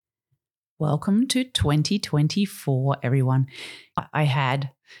Welcome to 2024, everyone. I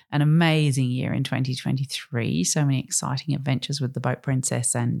had an amazing year in 2023, so many exciting adventures with the Boat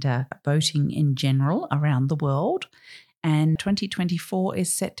Princess and boating in general around the world. And 2024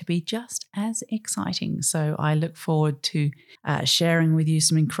 is set to be just as exciting. So I look forward to sharing with you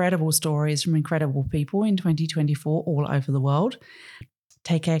some incredible stories from incredible people in 2024 all over the world.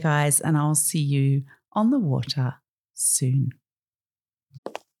 Take care, guys, and I'll see you on the water soon.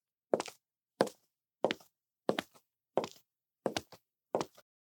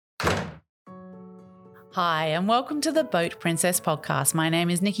 Hi, and welcome to the Boat Princess podcast. My name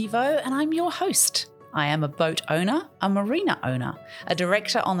is Nikki Vo, and I'm your host. I am a boat owner, a marina owner, a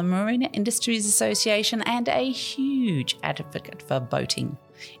director on the Marina Industries Association, and a huge advocate for boating.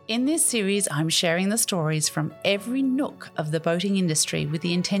 In this series, I'm sharing the stories from every nook of the boating industry with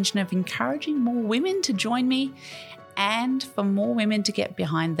the intention of encouraging more women to join me and for more women to get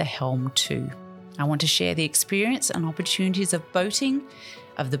behind the helm too. I want to share the experience and opportunities of boating,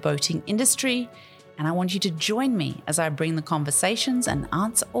 of the boating industry, and I want you to join me as I bring the conversations and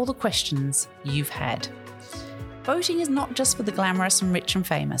answer all the questions you've had. Boating is not just for the glamorous and rich and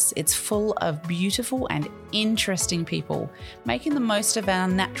famous. It's full of beautiful and interesting people making the most of our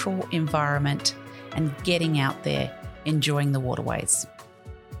natural environment and getting out there, enjoying the waterways.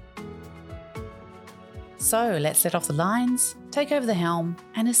 So let's let off the lines, take over the helm,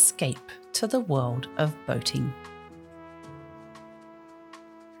 and escape to the world of boating.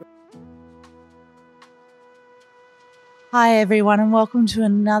 Hi, everyone, and welcome to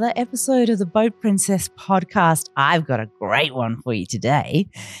another episode of the Boat Princess podcast. I've got a great one for you today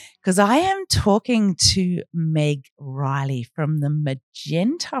because I am talking to Meg Riley from the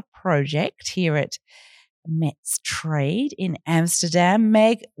Magenta Project here at Met's Trade in Amsterdam.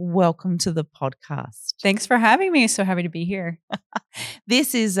 Meg, welcome to the podcast. Thanks for having me. So happy to be here.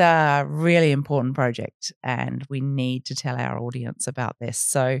 This is a really important project and we need to tell our audience about this.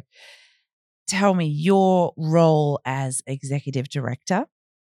 So tell me your role as executive director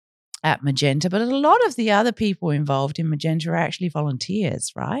at Magenta, but a lot of the other people involved in Magenta are actually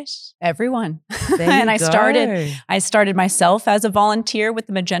volunteers, right? Everyone. And I started myself as a volunteer with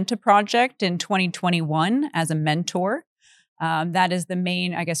the Magenta Project in 2021 as a mentor. That is the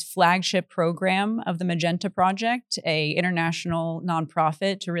main, flagship program of the Magenta Project, a international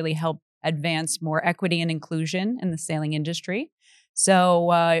nonprofit to really help advance more equity and inclusion in the sailing industry.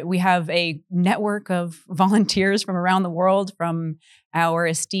 So we have a network of volunteers from around the world, from our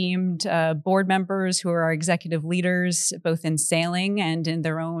esteemed board members who are our executive leaders, both in sailing and in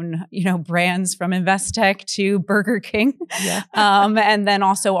their own, brands from Investec to Burger King. Yeah. And then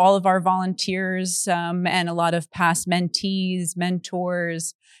also all of our volunteers and a lot of past mentees,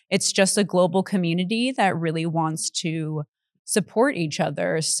 mentors. It's just a global community that really wants to support each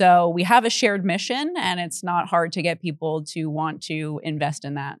other. So we have a shared mission and it's not hard to get people to want to invest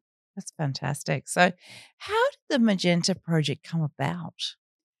in that. That's fantastic. So how did the Magenta Project come about?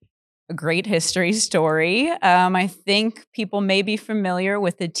 A great history story. I think people may be familiar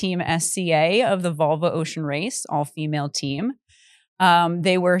with the Team SCA of the Volvo Ocean Race, all-female team.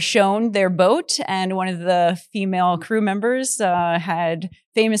 They were shown their boat, and one of the female crew members had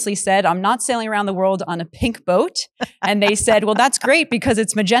famously said, "I'm not sailing around the world on a pink boat." And they said, "Well, that's great because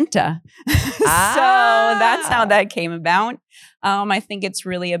it's magenta." So that's how that came about. I think it's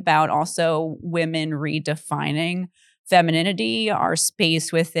really about also women redefining femininity, our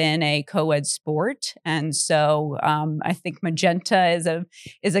space within a co-ed sport. And so I think magenta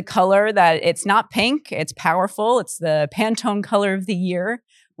is a color that it's not pink, it's powerful. It's the Pantone color of the year,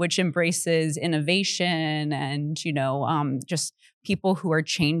 which embraces innovation and, just people who are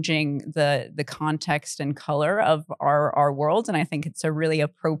changing the context and color of our world. And I think it's a really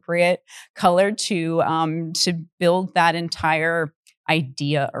appropriate color to build that entire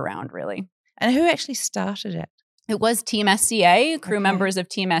idea around, really. And who actually started it? It was Team SCA, crew members of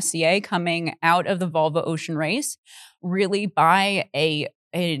Team SCA coming out of the Volvo Ocean Race, really by a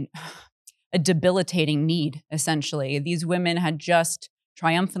debilitating need, essentially. These women had just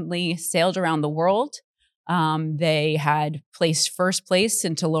triumphantly sailed around the world. They had placed first place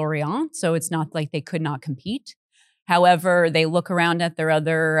into Lorient, so it's not like they could not compete. However, they look around at their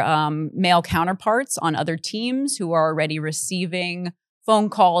other male counterparts on other teams who are already receiving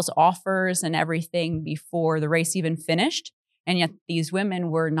phone calls, offers, and everything before the race even finished. And yet these women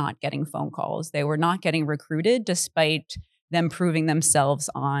were not getting phone calls. They were not getting recruited despite them proving themselves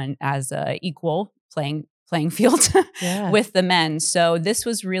on as a equal playing field with the men. So this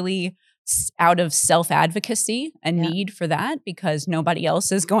was really out of self-advocacy, a need for that, because nobody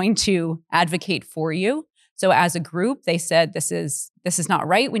else is going to advocate for you. So as a group, they said, this is not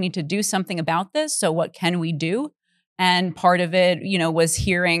right. We need to do something about this. So what can we do? And part of it, was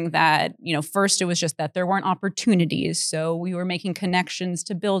hearing that, first it was just that there weren't opportunities. So we were making connections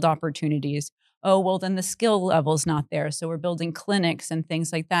to build opportunities. Oh, well, then the skill level's not there. So we're building clinics and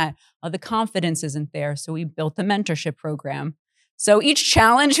things like that. The confidence isn't there. So we built the mentorship program. So each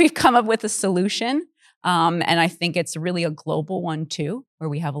challenge, we've come up with a solution. And I think it's really a global one too,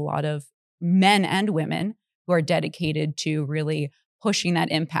 where we have a lot of men and women who are dedicated to really pushing that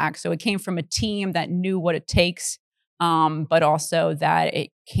impact. So it came from a team that knew what it takes, but also that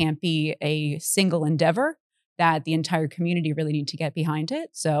it can't be a single endeavor, that the entire community really need to get behind it.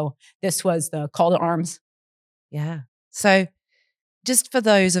 So this was the call to arms. Yeah. So just for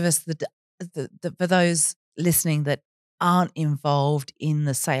those of us for those listening that aren't involved in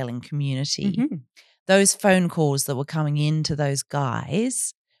the sailing community, those phone calls that were coming into those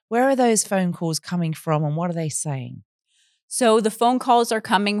guys, where are those phone calls coming from and what are they saying? So the phone calls are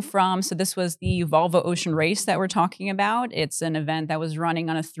coming from, so this was the Volvo Ocean Race that we're talking about. It's an event that was running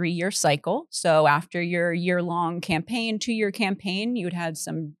on a 3-year cycle. So after your year-long campaign, 2-year campaign, you'd had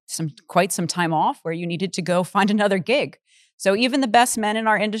quite some time off where you needed to go find another gig. So even the best men in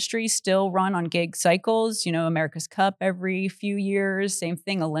our industry still run on gig cycles, America's Cup every few years, same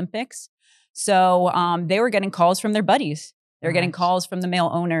thing, Olympics. So they were getting calls from their buddies. They were getting calls from the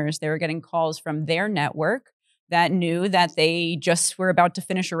male owners. They were getting calls from their network that knew that they just were about to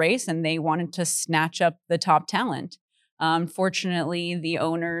finish a race and they wanted to snatch up the top talent. Unfortunately, the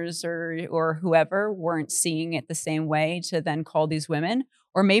owners or whoever weren't seeing it the same way to then call these women,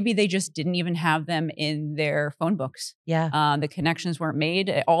 or maybe they just didn't even have them in their phone books. Yeah. The connections weren't made.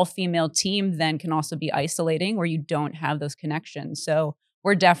 An all-female team then can also be isolating where you don't have those connections. So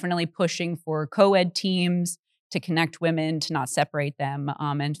we're definitely pushing for co-ed teams to connect women, to not separate them,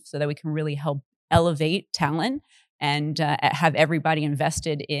 and so that we can really help elevate talent and have everybody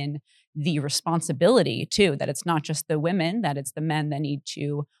invested in the responsibility too, that it's not just the women, that it's the men that need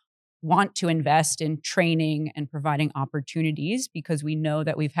to want to invest in training and providing opportunities, because we know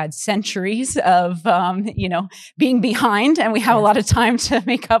that we've had centuries of, being behind and we have a lot of time to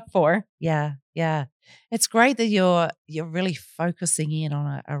make up for. Yeah. Yeah. It's great that you're really focusing in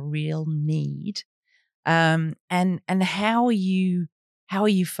on a real need. And how are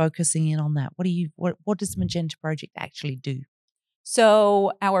you focusing in on that? What does Magenta Project actually do?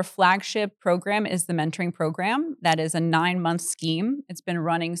 So our flagship program is the mentoring program. That is a 9-month scheme. It's been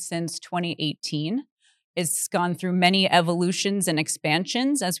running since 2018. It's gone through many evolutions and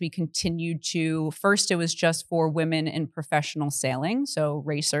expansions as we continue to, first it was just for women in professional sailing, so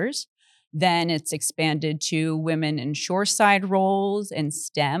racers. Then it's expanded to women in shoreside roles and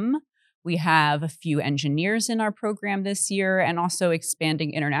STEM. We have a few engineers in our program this year and also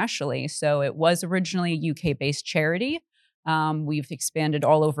expanding internationally. So it was originally a UK-based charity. We've expanded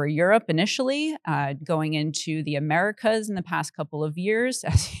all over Europe initially, going into the Americas in the past couple of years.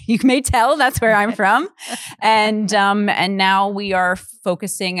 As you may tell, that's where I'm from. And now we are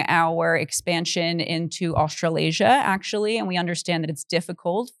focusing our expansion into Australasia, actually. And we understand that it's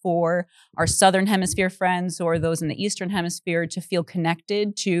difficult for our Southern Hemisphere friends or those in the Eastern Hemisphere to feel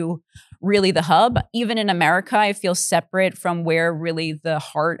connected to really the hub. Even in America, I feel separate from where really the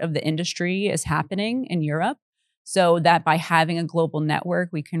heart of the industry is happening in Europe. So that by having a global network,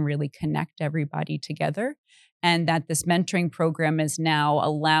 we can really connect everybody together. And that this mentoring program is now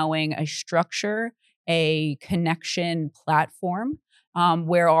allowing a structure, a connection platform,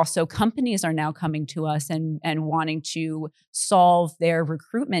 where also companies are now coming to us and wanting to solve their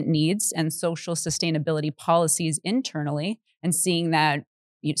recruitment needs and social sustainability policies internally, and seeing that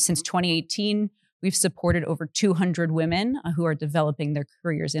since 2018, we've supported over 200 women who are developing their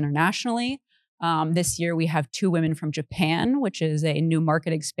careers internationally. This year, we have 2 women from Japan, which is a new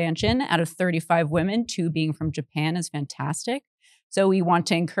market expansion. Out of 35 women, 2 being from Japan is fantastic. So we want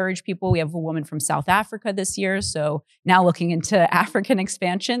to encourage people. We have a woman from South Africa this year, so now looking into African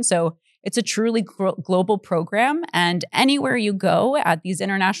expansion. So it's a truly global program. And anywhere you go at these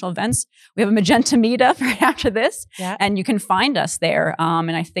international events, we have a Magenta meetup right after this, and you can find us there.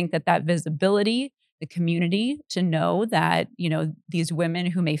 And I think that visibility, the community to know that, these women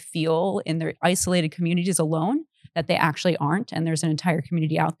who may feel in their isolated communities alone, that they actually aren't. And there's an entire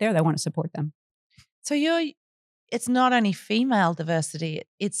community out there that want to support them. So it's not only female diversity,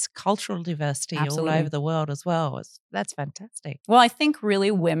 it's cultural diversity. Absolutely. All over the world as well. That's fantastic. Well, I think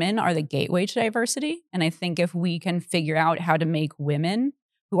really women are the gateway to diversity. And I think if we can figure out how to make women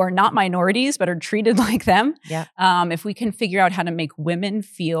who are not minorities but are treated like them. If we can figure out how to make women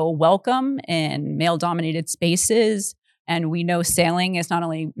feel welcome in male-dominated spaces, And we know sailing is not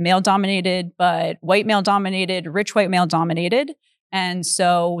only male dominated, but white male dominated, rich white male dominated. And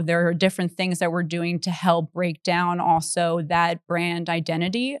so there are different things that we're doing to help break down also that brand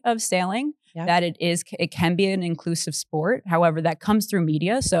identity of sailing, that it can be an inclusive sport. However, that comes through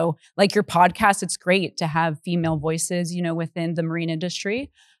media. So like your podcast, it's great to have female voices, within the marine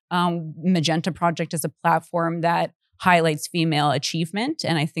industry. Magenta Project is a platform that highlights female achievement.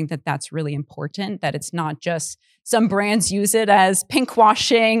 And I think that that's really important, that it's not just some brands use it as pink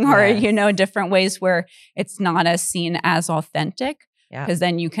washing or, different ways where it's not as seen as authentic. Because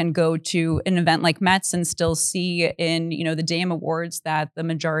then you can go to an event like Mets and still see in, the Dame Awards that the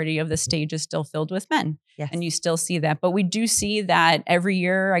majority of the stage is still filled with men. Yes. And you still see that. But we do see that every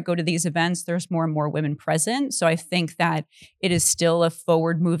year I go to these events, there's more and more women present. So I think that it is still a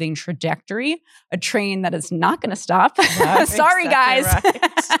forward moving trajectory, a train that is not going to stop. No, sorry, guys.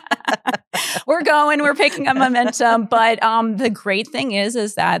 Right. We're picking up momentum. But the great thing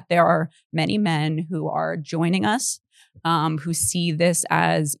is that there are many men who are joining us, who see this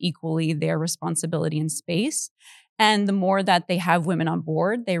as equally their responsibility in space. And the more that they have women on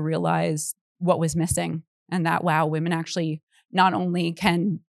board, they realize what was missing. And that, wow, women actually not only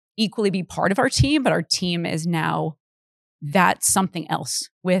can equally be part of our team, but our team is now that something else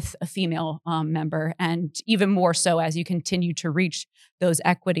with a female member. And even more so as you continue to reach those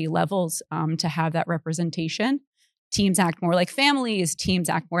equity levels, to have that representation. Teams act more like families, teams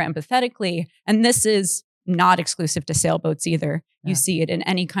act more empathetically. And this is not exclusive to sailboats either. You see it in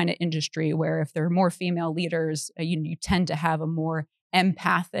any kind of industry where if there are more female leaders, you tend to have a more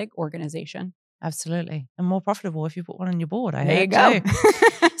empathic organization. Absolutely. And more profitable if you put one on your board. There you go.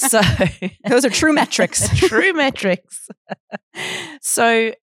 So those are true metrics. True metrics.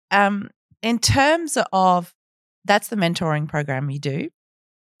 So in terms of, that's the mentoring program you do.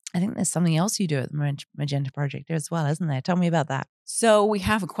 I think there's something else you do at the Magenta Project as well, isn't there? Tell me about that. So we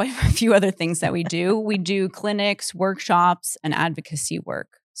have quite a few other things that we do. We do clinics, workshops, and advocacy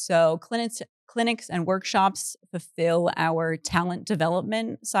work. So clinics and workshops fulfill our talent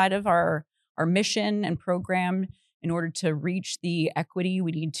development side of our mission and program. In order to reach the equity,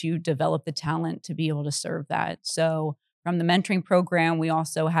 we need to develop the talent to be able to serve that. So from the mentoring program, we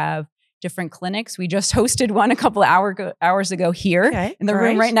also have different clinics. We just hosted one a couple of hours ago here in the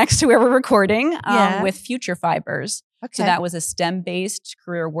room right next to where we're recording, with Future Fibers. Okay. So that was a STEM-based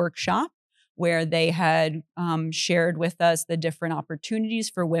career workshop where they had shared with us the different opportunities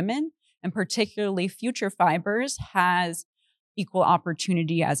for women, and particularly Future Fibers has equal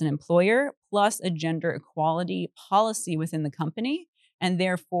opportunity as an employer, plus a gender equality policy within the company, and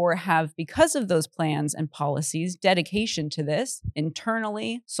therefore have, because of those plans and policies, dedication to this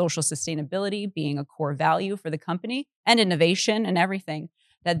internally, social sustainability being a core value for the company, and innovation and everything,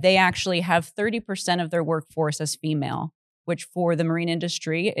 that they actually have 30% of their workforce as female, which for the marine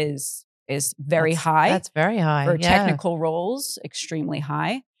industry is very high. That's very high. For technical roles, extremely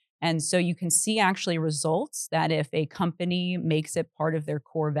high. And so you can see actually results that if a company makes it part of their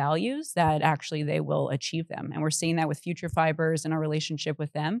core values, that actually they will achieve them. And we're seeing that with Future Fibers and our relationship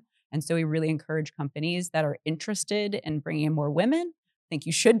with them. And so we really encourage companies that are interested in bringing in more women. I think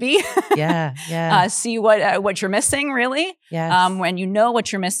you should be. See what you're missing, really. Yes. When you know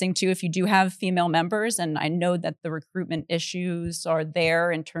what you're missing too, if you do have female members, and I know that the recruitment issues are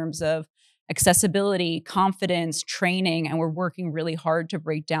there in terms of accessibility, confidence, training, and we're working really hard to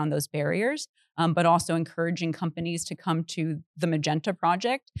break down those barriers, but also encouraging companies to come to the Magenta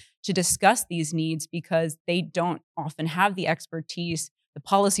Project to discuss these needs because they don't often have the expertise. The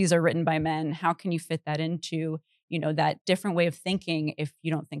policies are written by men. How can you fit that into, that different way of thinking if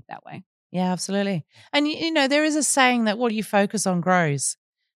you don't think that way? Yeah, absolutely. And, there is a saying that what you focus on grows.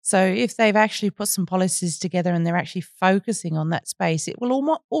 So if they've actually put some policies together and they're actually focusing on that space, it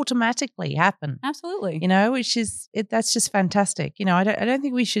will automatically happen. Absolutely. That's just fantastic. I don't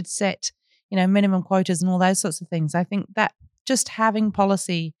think we should set, minimum quotas and all those sorts of things. I think that just having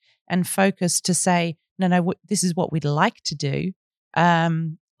policy and focus to say, no, this is what we'd like to do.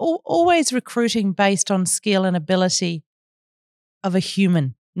 Always recruiting based on skill and ability of a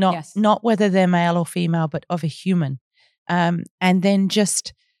human, not whether they're male or female, but of a human. And then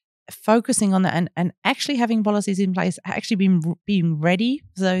just focusing on that and actually having policies in place, actually being ready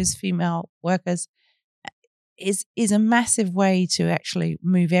for those female workers is a massive way to actually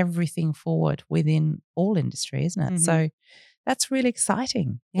move everything forward within all industry, isn't it? Mm-hmm. So that's really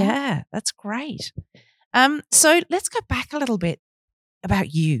exciting. Yeah, that's great. So let's go back a little bit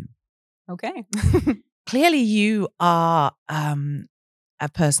about you. Okay. Clearly you are a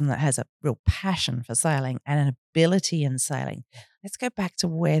person that has a real passion for sailing and an ability in sailing. Let's go back to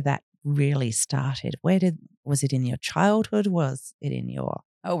where that really started? Was it in your childhood? Was it in your...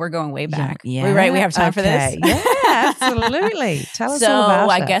 Oh, we're going way back. Yeah. We're right. We have time for this. Yeah, absolutely. Tell us all about it. So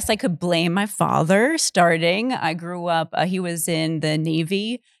I guess I could blame my father starting. I grew up, he was in the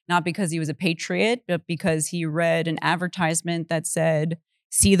Navy, not because he was a patriot, but because he read an advertisement that said,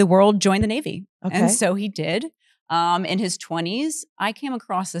 see the world, join the Navy. Okay. And so he did. In his 20s, I came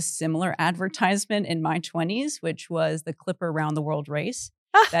across a similar advertisement in my 20s, which was the Clipper Round the World race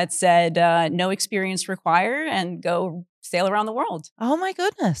that said, no experience required and go sail around the world. Oh my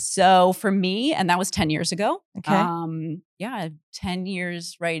goodness. So for me, and that was 10 years ago. Okay. 10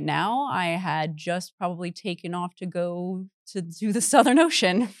 years right now, I had just probably taken off to go to do the Southern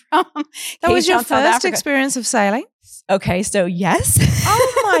Ocean. That was your first experience of sailing? Okay, so yes.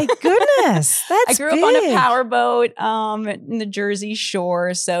 Oh my goodness. That's I grew up on a powerboat in the Jersey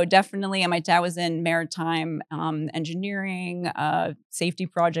Shore. So definitely, and my dad was in maritime engineering, safety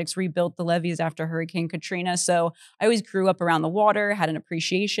projects, rebuilt the levees after Hurricane Katrina. So I always grew up around the water, had an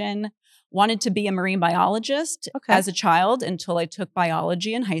appreciation. Wanted to be a marine biologist as a child until I took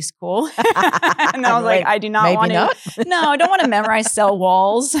biology in high school. And I was like, I do not want to. No, I don't want to memorize cell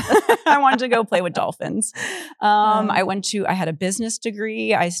walls. I wanted to go play with dolphins. I had a business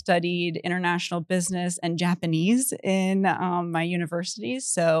degree. I studied international business and Japanese in my universities.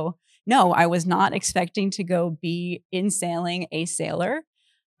 So no, I was not expecting to go be in sailing a sailor.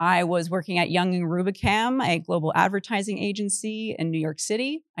 I was working at Young & Rubicam, a global advertising agency in New York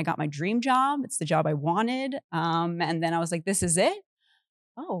City. I got my dream job. It's the job I wanted. And then I was like, this is it?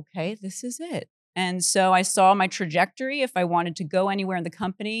 Oh, okay, this is it. And so I saw my trajectory. If I wanted to go anywhere in the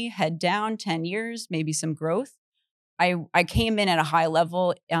company, head down 10 years, maybe some growth. I came in at a high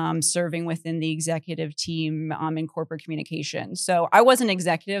level, serving within the executive team in corporate communication. So I wasn't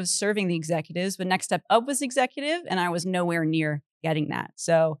executive, serving the executives, but next step up was executive, and I was nowhere near getting that.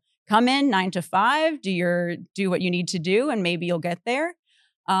 So come in 9 to 5, do what you need to do, and maybe you'll get there.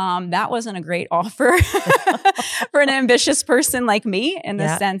 That wasn't a great offer for an ambitious person like me in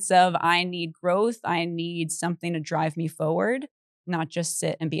the sense of I need growth. I need something to drive me forward, not just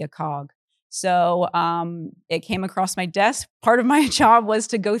sit and be a cog. So it came across my desk. Part of my job was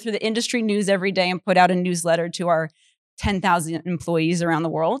to go through the industry news every day and put out a newsletter to our 10,000 employees around the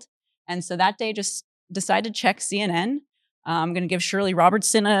world. And so that day just decided to check CNN. I'm going to give Shirley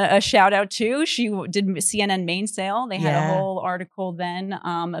Robertson a shout out too. She did CNN Mainsail. They had a whole article then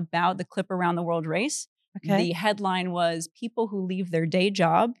about the Clipper Around the World race. Okay. The headline was people who leave their day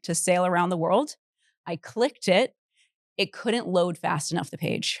job to sail around the world. I clicked it. It couldn't load fast enough, the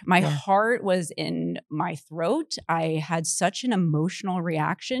page. My heart was in my throat. I had such an emotional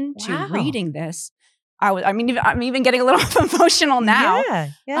reaction to reading this. I'm even getting a little emotional now.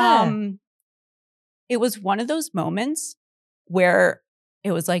 It was one of those moments where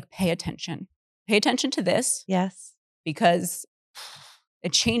it was like, pay attention to this. Yes. Because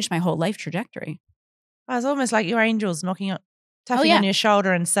it changed my whole life trajectory. It was almost like your angels tapping on your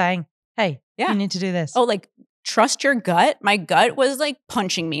shoulder and saying, hey, you need to do this. Oh, like, trust your gut. My gut was like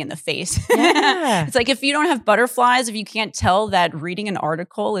punching me in the face. Yeah. It's like, if you don't have butterflies, if you can't tell that reading an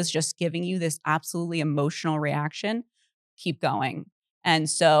article is just giving you this absolutely emotional reaction, keep going. And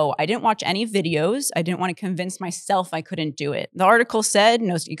so I didn't watch any videos. I didn't want to convince myself I couldn't do it. The article said,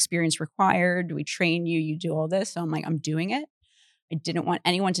 no experience required. We train you, you do all this. So I'm like, I'm doing it. I didn't want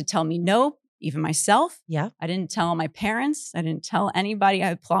anyone to tell me no, even myself. Yeah. I didn't tell my parents. I didn't tell anybody I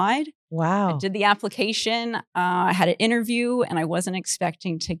applied. Wow. I did the application. I had an interview, and I wasn't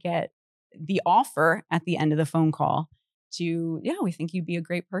expecting to get the offer at the end of the phone call we think you'd be a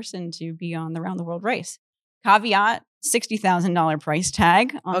great person to be on the Round the World race. Caveat, $60,000 price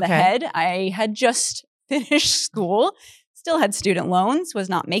tag on the head. I had just finished school, still had student loans, was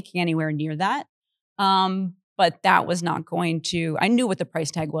not making anywhere near that. But that was not going to, I knew what the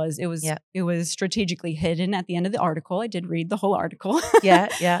price tag was. It was strategically hidden at the end of the article. I did read the whole article.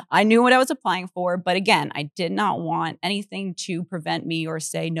 I knew what I was applying for. But again, I did not want anything to prevent me or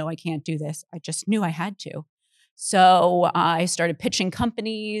say, no, I can't do this. I just knew I had to. So I started pitching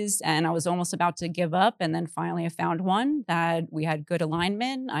companies, and I was almost about to give up. And then finally I found one that we had good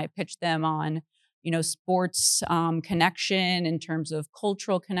alignment. I pitched them on sports connection in terms of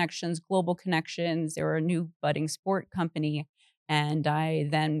cultural connections, global connections. They were a new budding sport company. And I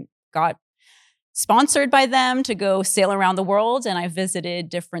then got sponsored by them to go sail around the world. And I visited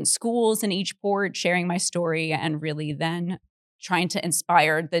different schools in each port, sharing my story and really then trying to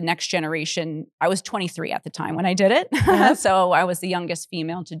inspire the next generation. I was 23 at the time when I did it. Yeah. So I was the youngest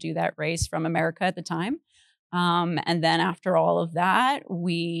female to do that race from America at the time. And then after all of that,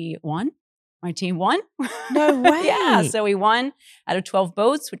 we won. my team won. No way. Yeah. So we won out of 12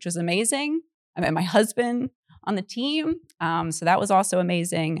 boats, which was amazing. I met my husband on the team. So that was also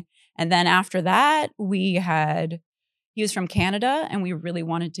amazing. And then after that, he was from Canada, and we really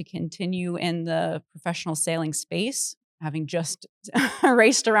wanted to continue in the professional sailing space, having just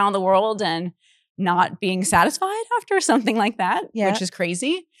raced around the world and not being satisfied after something like that, which is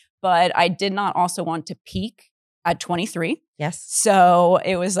crazy. But I did not also want to peak at 23. Yes. So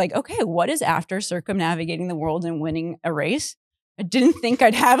it was like, okay, what is after circumnavigating the world and winning a race? I didn't think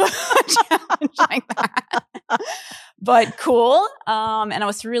I'd have a challenge like that, but cool. And I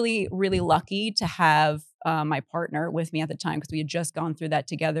was really, really lucky to have my partner with me at the time, because we had just gone through that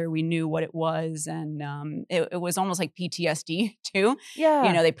together. We knew what it was. And it was almost like PTSD too.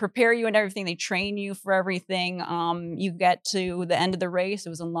 Yeah. They prepare you and everything. They train you for everything. You get to the end of the race. It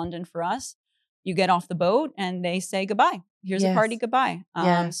was in London for us. You get off the boat and they say goodbye. Here's a party, goodbye.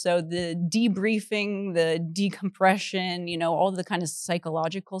 So the debriefing, the decompression, all the kind of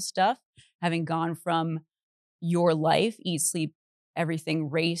psychological stuff, having gone from your life, eat, sleep, everything,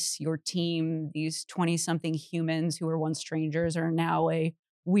 race, your team, these 20-something humans who were once strangers are now a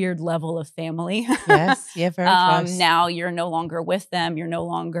weird level of family. Yes. Yeah, very close. Now you're no longer with them. You're no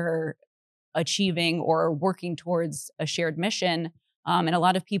longer achieving or working towards a shared mission. And a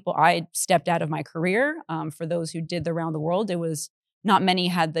lot of people, I stepped out of my career. For those who did the round the world, it was not many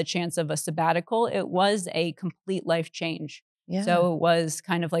had the chance of a sabbatical. It was a complete life change. Yeah. So it was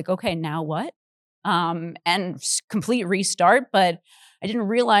kind of like, okay, now what? And complete restart. But I didn't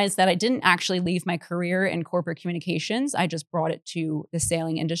realize that I didn't actually leave my career in corporate communications. I just brought it to the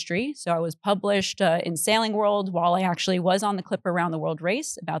sailing industry. So I was published in Sailing World while I actually was on the Clipper Around the World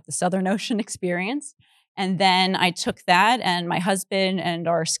race about the Southern Ocean experience. And then I took that, and my husband and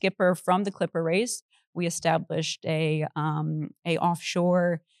our skipper from the Clipper race, we established a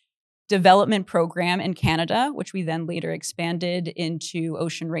offshore development program in Canada, which we then later expanded into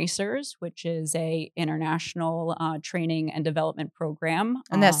Ocean Racers, which is a international training and development program.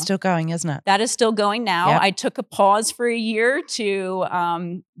 And that's still going, isn't it? That is still going now. Yep. I took a pause for a year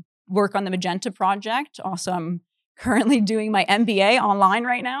to work on the Magenta Project. Also, I'm currently doing my MBA online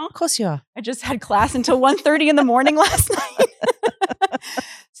right now. Of course you are. I just had class until 1:30 in the morning last night.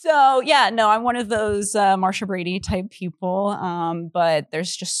 So yeah, no, I'm one of those Marsha Brady type people. But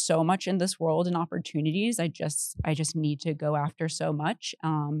there's just so much in this world and opportunities. I just need to go after so much.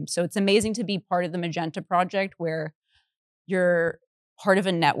 So it's amazing to be part of the Magenta Project, where you're part of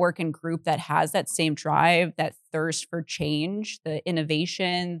a network and group that has that same drive, that thirst for change, the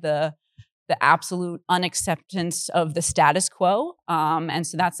innovation, the absolute unacceptance of the status quo. And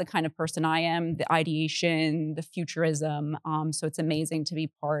so that's the kind of person I am, the ideation, the futurism. So it's amazing to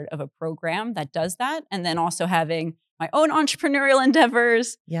be part of a program that does that. And then also having my own entrepreneurial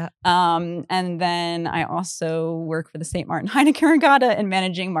endeavors. Yeah. And then I also work for the St. Martin Heineken Regatta in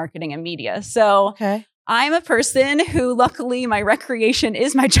managing marketing and media. So Okay. I'm a person who, luckily, my recreation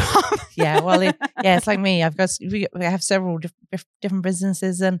is my job. Yeah. Well, it's like me. We have several different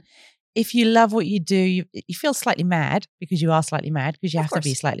businesses, and if you love what you do, you feel slightly mad, because you are slightly mad, because you have to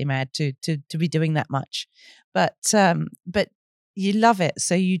be slightly mad to be doing that much. But you love it,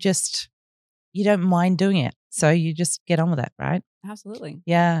 so you don't mind doing it. So you just get on with it, right? Absolutely.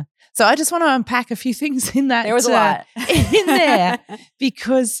 Yeah. So I just want to unpack a few things in that. There was a lot in there,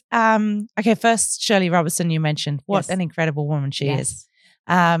 because okay, first Shirley Robertson, you mentioned, what an incredible woman she is.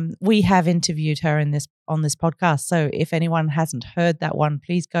 We have interviewed her on this podcast. So if anyone hasn't heard that one,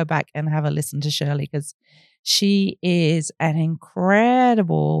 please go back and have a listen to Shirley, because she is an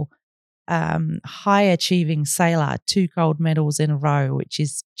incredible high achieving sailor, 2 gold medals in a row, which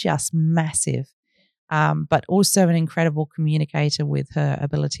is just massive. But also an incredible communicator with her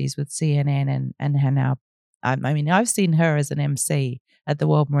abilities with CNN and her now. I mean, I've seen her as an MC at the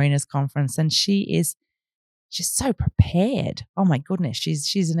World Mariners Conference, and she's so prepared. Oh my goodness,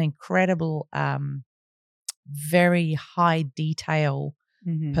 she's an incredible, very high detail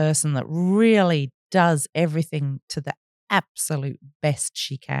person that really does everything to the absolute best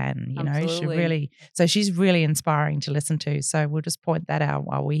she can. She's really inspiring to listen to. So we'll just point that out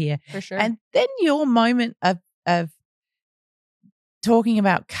while we're here. For sure. And then your moment of talking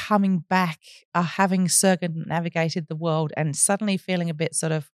about coming back, having circumnavigated the world and suddenly feeling a bit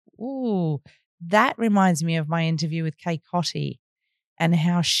sort of, ooh, that reminds me of my interview with Kay Cotty and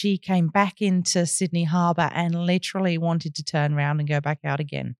how she came back into Sydney Harbour and literally wanted to turn around and go back out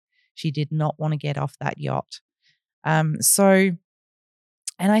again. She did not want to get off that yacht. And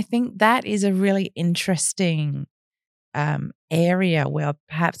I think that is a really interesting area where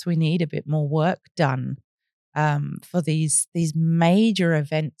perhaps we need a bit more work done for these major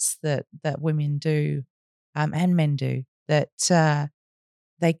events that women do and men do, that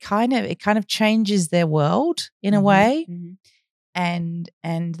it kind of changes their world in a way, and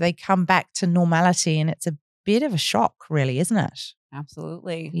they come back to normality, and it's a bit of a shock, really, isn't it?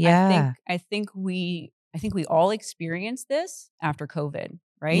 Absolutely. Yeah. I think we all experienced this after COVID,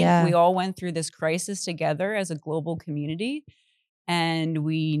 right? Yeah. We all went through this crisis together as a global community, and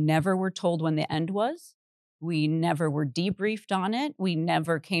we never were told when the end was. We never were debriefed on it. We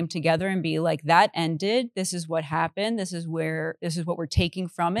never came together and be like, that ended. This is what happened. This is what we're taking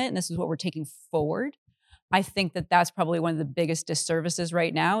from it, and this is what we're taking forward. I think that that's probably one of the biggest disservices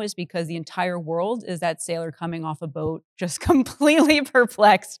right now, is because the entire world is that sailor coming off a boat, just completely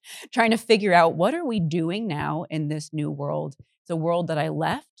perplexed, trying to figure out, what are we doing now in this new world? It's a world that I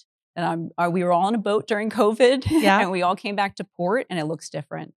left, and we were all on a boat during COVID, and we all came back to port, and it looks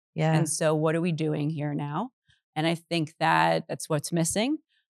different. Yeah. And so what are we doing here now? And I think that that's what's missing.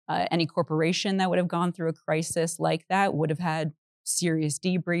 Any corporation that would have gone through a crisis like that would have had serious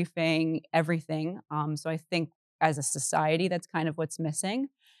debriefing, everything. So I think as a society, that's kind of what's missing.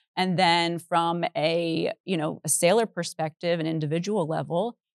 And then from a sailor perspective, an individual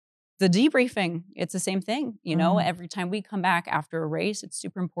level, the debriefing, it's the same thing. Every time we come back after a race, it's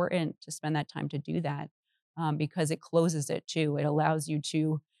super important to spend that time to do that, because it closes it too. It allows you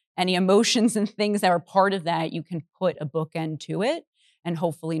to, any emotions and things that are part of that, you can put a bookend to it and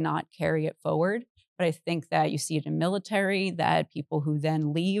hopefully not carry it forward. But I think that you see it in military, that people who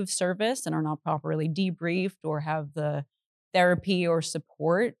then leave service and are not properly debriefed or have the therapy or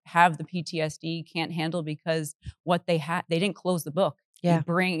support have the PTSD, can't handle, because what they had, they didn't close the book. Yeah.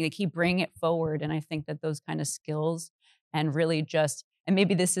 They keep bringing it forward. And I think that those kind of skills, and really just, and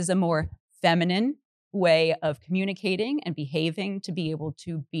maybe this is a more feminine way of communicating and behaving, to be able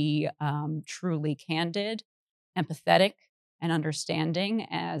to be truly candid, empathetic, and understanding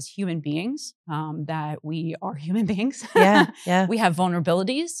as human beings, that we are human beings. Yeah. We have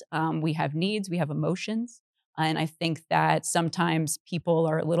vulnerabilities, we have needs, we have emotions. And I think that sometimes people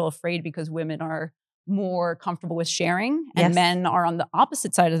are a little afraid because women are more comfortable with sharing, and men are on the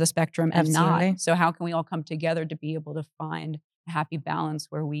opposite side of the spectrum and Absolutely. not. So how can we all come together to be able to find a happy balance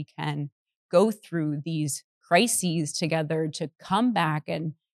where we can go through these crises together, to come back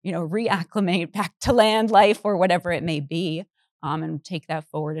and reacclimate back to land life or whatever it may be, and take that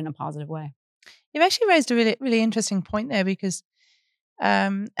forward in a positive way. You've actually raised a really, really interesting point there, because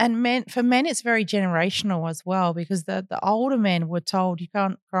and for men it's very generational as well, because the older men were told, you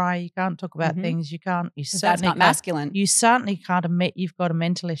can't cry, you can't talk about things, you certainly that's not masculine. You certainly can't admit you've got a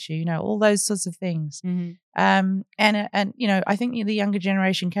mental issue, all those sorts of things. And I think the younger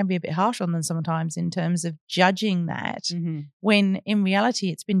generation can be a bit harsh on them sometimes in terms of judging that, when in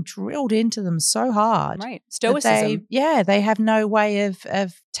reality it's been drilled into them so hard. Right. Stoicism. They have no way of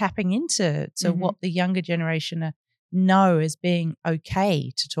tapping into what the younger generation know as being okay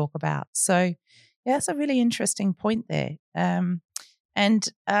to talk about. So that's a really interesting point there. I've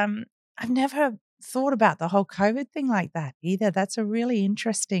never thought about the whole COVID thing like that either. That's a really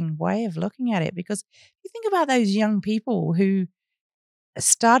interesting way of looking at it, because you think about those young people who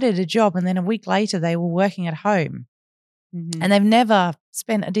started a job and then a week later they were working at home, and they've never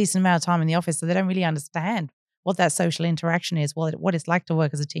spent a decent amount of time in the office, so they don't really understand what that social interaction is, what it's like to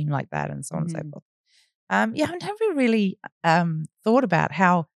work as a team like that, and so on and so forth. I've never really thought about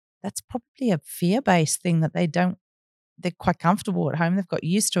how that's probably a fear-based thing, that they're quite comfortable at home. They've got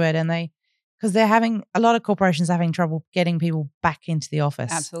used to it, and because a lot of corporations are having trouble getting people back into the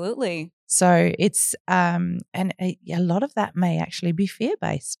office. Absolutely. So it's, and a lot of that may actually be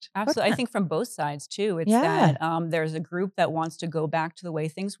fear-based. Absolutely. I think from both sides too. It's that there's a group that wants to go back to the way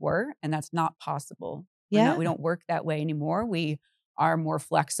things were, and that's not possible. We don't work that way anymore. We are more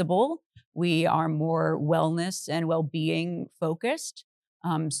flexible. We are more wellness and well-being focused.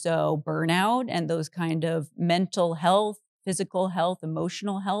 So burnout and those kind of mental health, physical health,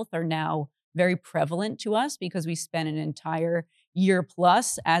 emotional health are now very prevalent to us, because we spent an entire year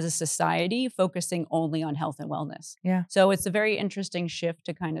plus as a society focusing only on health and wellness. Yeah. So it's a very interesting shift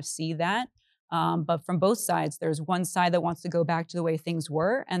to kind of see that. But from both sides, there's one side that wants to go back to the way things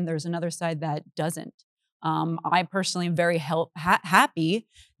were, and there's another side that doesn't. I personally am very happy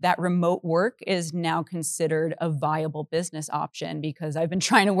that remote work is now considered a viable business option, because I've been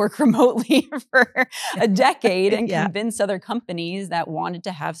trying to work remotely for a decade and convince other companies that wanted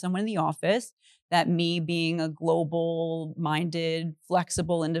to have someone in the office, that me being a global-minded,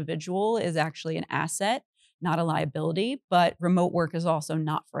 flexible individual is actually an asset, not a liability, but remote work is also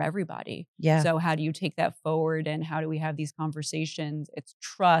not for everybody. Yeah. So how do you take that forward, and how do we have these conversations? It's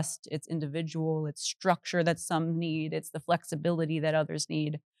trust, it's individual, it's structure that some need, it's the flexibility that others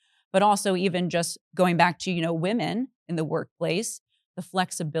need. But also even just going back to, women in the workplace, the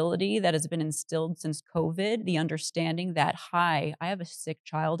flexibility that has been instilled since COVID, the understanding that, hi, I have a sick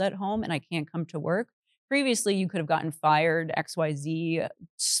child at home and I can't come to work. Previously, you could have gotten fired, XYZ,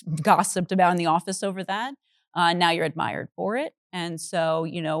 gossiped about in the office over that. Now you're admired for it. And so,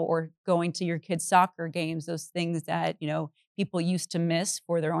 or going to your kids' soccer games, those things that, people used to miss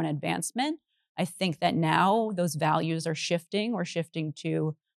for their own advancement. I think that now those values are shifting. We're shifting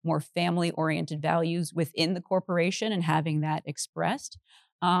to more family-oriented values within the corporation and having that expressed.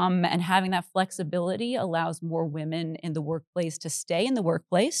 And having that flexibility allows more women in the workplace to stay in the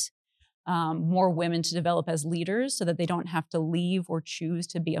workplace, more women to develop as leaders so that they don't have to leave or choose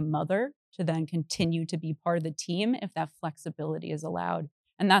to be a mother to then continue to be part of the team if that flexibility is allowed.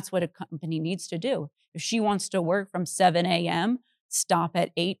 And that's what a company needs to do. If she wants to work from 7 a.m., stop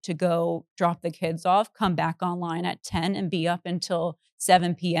at 8 to go drop the kids off, come back online at 10 and be up until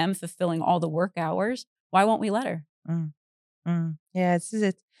 7 p.m. fulfilling all the work hours, why won't we let her? Yeah, it's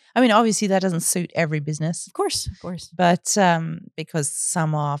obviously that doesn't suit every business. Of course. But because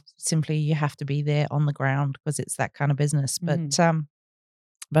some are simply you have to be there on the ground because it's that kind of business. But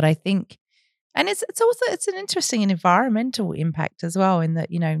I think, and it's an interesting environmental impact as well, in that,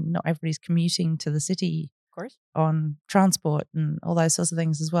 not everybody's commuting to the city, of course, on transport and all those sorts of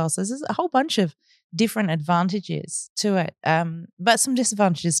things as well. So there's a whole bunch of different advantages to it, but some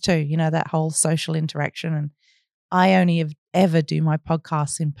disadvantages too. That whole social interaction. And I only ever do my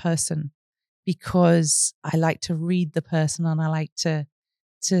podcasts in person because I like to read the person and I like to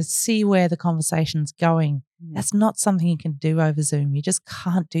see where the conversation's going. That's not something you can do over Zoom. You just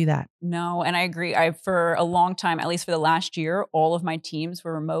can't do that. No, and I agree. For a long time, at least for the last year, all of my teams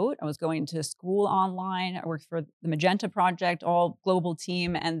were remote. I was going to school online. I worked for the Magenta Project, all global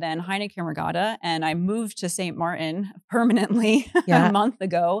team, and then Heineken Regatta. And I moved to St. Martin permanently a month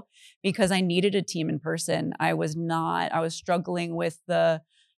ago because I needed a team in person. I was struggling with that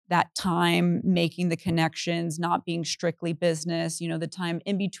time, making the connections, not being strictly business, the time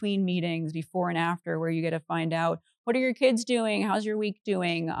in between meetings, before and after, where you get to find out, what are your kids doing? How's your week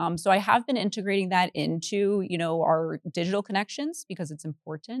doing? So I have been integrating that into, our digital connections because it's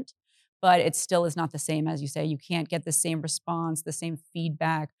important, but it still is not the same. As you say, you can't get the same response, the same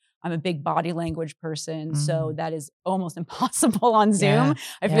feedback. I'm a big body language person, so that is almost impossible on Zoom.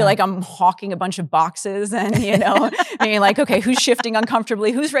 I feel like I'm hawking a bunch of boxes and, being like, okay, who's shifting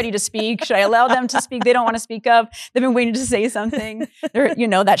uncomfortably? Who's ready to speak? Should I allow them to speak? They don't want to speak up. They've been waiting to say something. They're,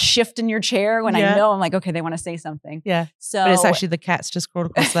 that shift in your chair when I know, I'm like, okay, they want to say something. Yeah. So, but it's actually the cats just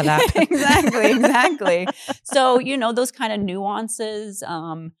crawled across the lap. Exactly. So, those kind of nuances.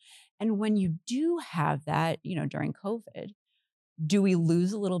 And when you do have that, during COVID, do we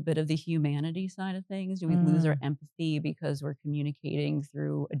lose a little bit of the humanity side of things? Do we lose our empathy because we're communicating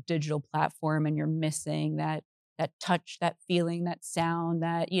through a digital platform and you're missing that touch, that feeling, that sound,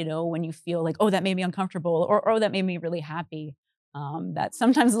 that, when you feel like, oh, that made me uncomfortable, or oh, that made me really happy. That's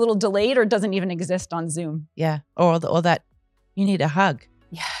sometimes a little delayed or doesn't even exist on Zoom. Yeah. Or that you need a hug.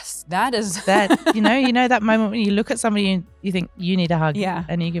 Yes, that is that, that moment when you look at somebody and you think you need a hug. Yeah.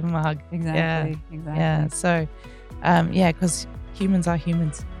 And you give them a hug. Exactly. Yeah. So, because humans are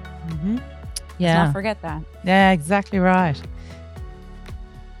humans. Mm-hmm. Yeah. Let's not forget that. Yeah, exactly right.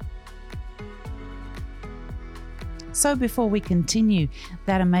 So before we continue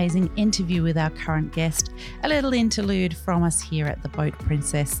that amazing interview with our current guest, a little interlude from us here at The Boat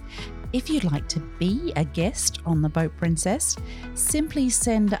Princess. If you'd like to be a guest on The Boat Princess, simply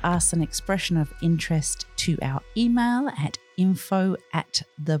send us an expression of interest to our email at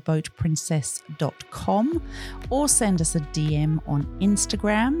info@theboatprincess.com or send us a DM on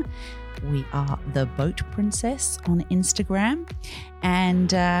Instagram. We are The Boat Princess on Instagram,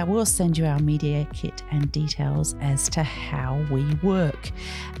 and we'll send you our media kit and details as to how we work.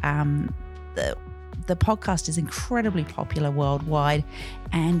 The podcast is incredibly popular worldwide,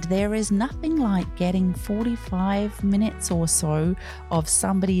 and there is nothing like getting 45 minutes or so of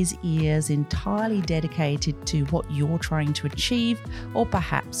somebody's ears entirely dedicated to what you're trying to achieve, or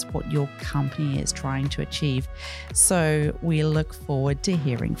perhaps what your company is trying to achieve. So we look forward to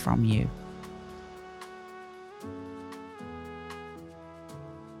hearing from you.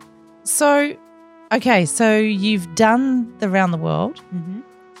 So you've done the round the world. Mm-hmm.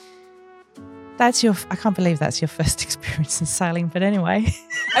 I can't believe that's your first experience in sailing, but anyway.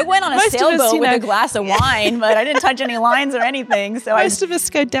 I went on a sailboat with a glass of wine, but I didn't touch any lines or anything. So most of us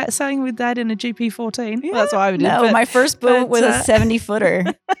go sailing with Dad in a GP14. Yeah. Well, that's what I would do. No, my first boat was a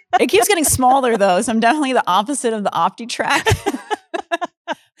 70-footer. It keeps getting smaller though, so I'm definitely the opposite of the Opti track.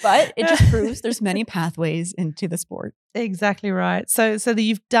 But it just proves there's many pathways into the sport. Exactly right. So that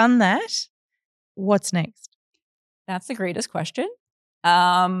you've done that. What's next? That's the greatest question.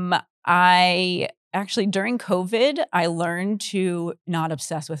 I actually, during COVID, I learned to not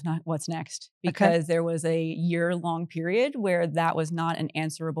obsess with what's next, because there was a year-long period where that was not an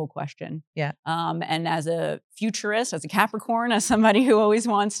answerable question. Yeah. And as a futurist, as a Capricorn, as somebody who always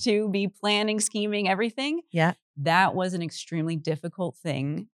wants to be planning, scheming, everything, that was an extremely difficult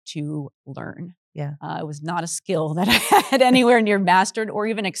thing to learn. Yeah. It was not a skill that I had anywhere near mastered or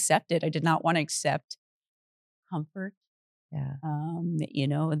even accepted. I did not want to accept comfort. Yeah.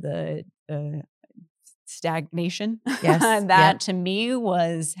 The stagnation. Yes. That to me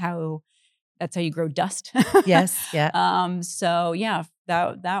was that's how you grow dust. Yes. Yeah. So yeah,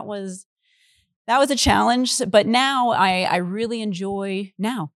 that was a challenge. But now I really enjoy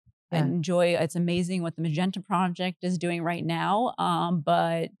now. Yeah. It's amazing what the Magenta Project is doing right now.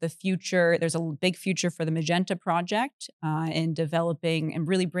 But the future, there's a big future for the Magenta Project in developing and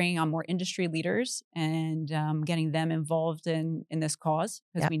really bringing on more industry leaders and getting them involved in this cause,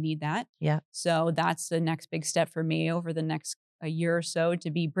 because we need that. Yeah. So that's the next big step for me over the next a year or so, to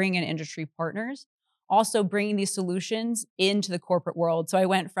be bringing in industry partners. Also bringing these solutions into the corporate world. So I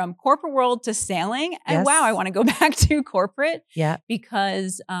went from corporate world to sailing, and wow, I want to go back to corporate. Yeah.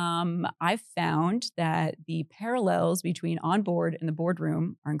 Because I've found that the parallels between on board and the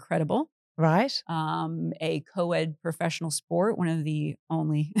boardroom are incredible. Right. A co-ed professional sport, one of the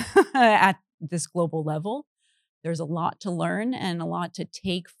only at this global level. There's a lot to learn and a lot to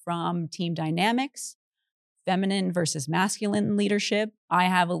take from team dynamics, feminine versus masculine leadership. I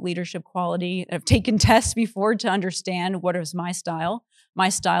have a leadership quality. I've taken tests before to understand what is my style. My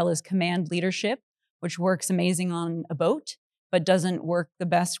style is command leadership, which works amazing on a boat, but doesn't work the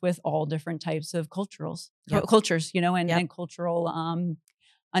best with all different types of cultures, and cultural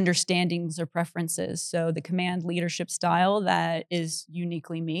understandings or preferences. So the command leadership style that is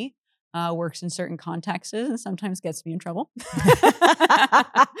uniquely me works in certain contexts and sometimes gets me in trouble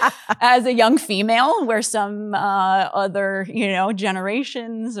as a young female, where some other,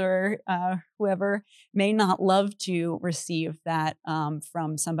 generations or whoever may not love to receive that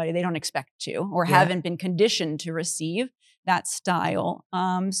from somebody they don't expect to, or haven't been conditioned to receive that style.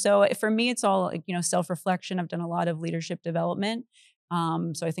 So for me, it's all, self-reflection. I've done a lot of leadership development.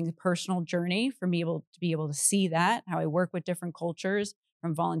 So I think the personal journey for me to be able to see that, how I work with different cultures,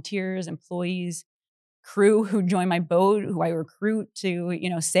 from volunteers, employees, crew who join my boat, who I recruit to,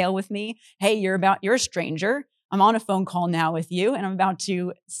 sail with me. Hey, you're a stranger. I'm on a phone call now with you, and I'm about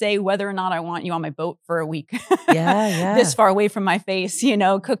to say whether or not I want you on my boat for a week. Yeah. This far away from my face,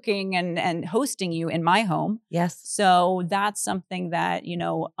 cooking and hosting you in my home. Yes. So that's something that,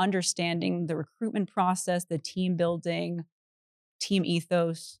 understanding the recruitment process, the team building, team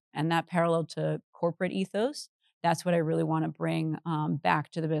ethos, and that parallel to corporate ethos. That's what I really want to bring back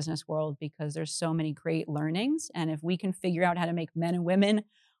to the business world, because there's so many great learnings. And if we can figure out how to make men and women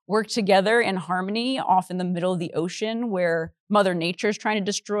work together in harmony off in the middle of the ocean, where Mother Nature is trying to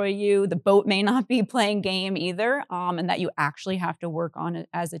destroy you, the boat may not be playing game either, and that you actually have to work on it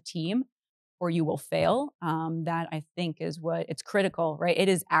as a team or you will fail. That I think is it's critical, right? It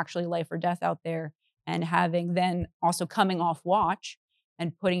is actually life or death out there. And having then also coming off watch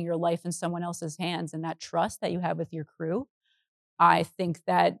and putting your life in someone else's hands, and that trust that you have with your crew. I think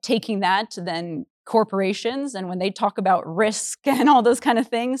that taking that to then corporations, and when they talk about risk and all those kind of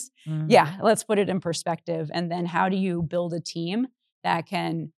things, let's put it in perspective. And then how do you build a team that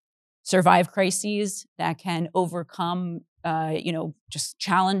can survive crises, that can overcome, just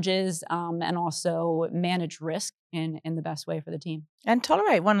challenges, and also manage risk in the best way for the team. And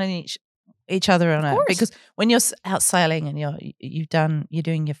tolerate one and each other on it, because when you're out sailing and you're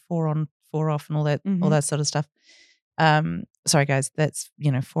doing your 4 on 4 off and all that sort of stuff. Sorry guys, that's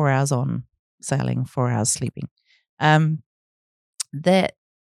 4 hours on sailing, 4 hours sleeping. That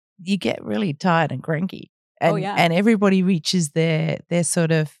you get really tired and cranky, and everybody reaches their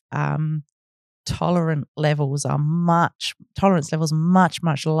sort of tolerance levels much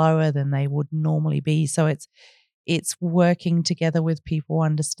lower than they would normally be. So it's working together with people,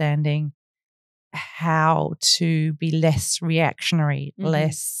 understanding how to be less reactionary,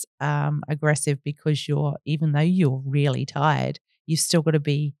 less aggressive, because even though you're really tired, you've still got to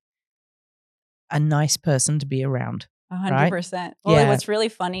be a nice person to be around. right? 100%. Well, what's really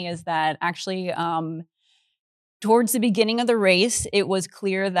funny is that actually, towards the beginning of the race, it was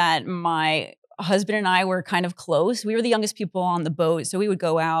clear that my husband and I were kind of close. We were the youngest people on the boat, so we would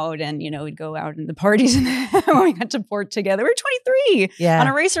go out and, we'd go out in the parties and when we got to port together. We were 23 on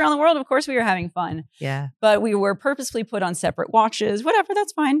a race around the world. Of course, we were having fun. Yeah. But we were purposefully put on separate watches, whatever,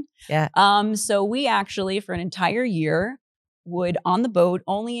 that's fine. Yeah. So we actually, for an entire year, would on the boat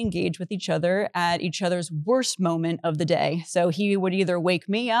only engage with each other at each other's worst moment of the day. So he would either wake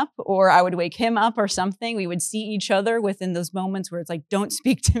me up or I would wake him up or something. We would see each other within those moments where it's like, don't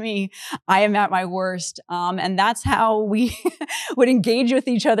speak to me. I am at my worst. And that's how we would engage with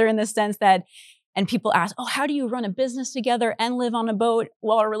each other in the sense that, and people ask, oh, how do you run a business together and live on a boat?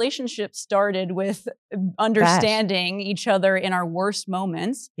 Well, our relationship started with understanding each other in our worst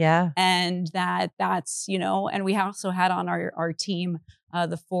moments. Yeah. And that's, and we also had on our team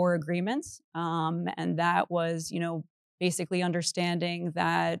the 4 agreements. And that was, basically understanding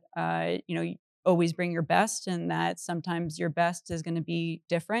that, you always bring your best and that sometimes your best is going to be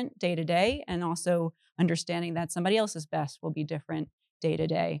different day to day. And also understanding that somebody else's best will be different day to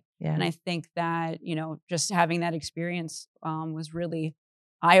day. Yeah. And I think that, just having that experience was really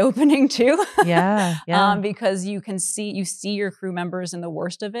eye-opening too. Yeah. Because you see your crew members in the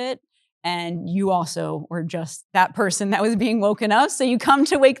worst of it. And you also were just that person that was being woken up. So you come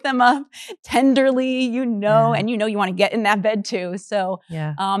to wake them up tenderly, and you want to get in that bed too. So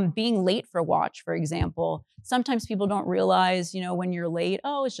being late for watch, for example, sometimes people don't realize, when you're late,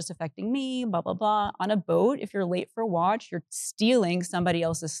 oh, it's just affecting me, blah, blah, blah. On a boat, if you're late for watch, you're stealing somebody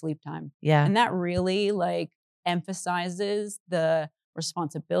else's sleep time. Yeah. And that really emphasizes the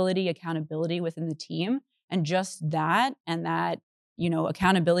responsibility, accountability within the team. And just that, and that,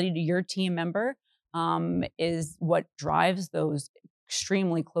 accountability to your team member is what drives those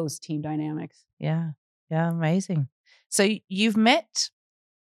extremely close team dynamics. Yeah. Yeah. Amazing. So you've met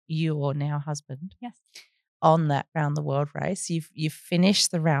your now husband. Yes. On that round the world race. You've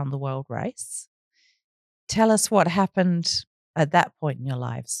finished the round the world race. Tell us what happened at that point in your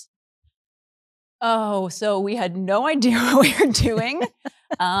lives. Oh, so we had no idea what we were doing.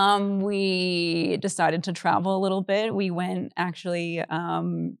 We decided to travel a little bit. We went actually,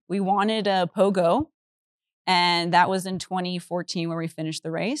 we wanted a pogo, and that was in 2014 where we finished the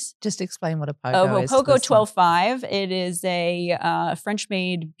race. Just explain what a pogo is. Pogo 12.5. It is a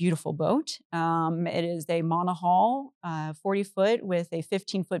French-made beautiful boat. It is a monohull, 40 foot with a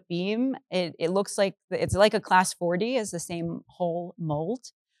 15-foot beam. It looks like it's like a Class 40, is the same hull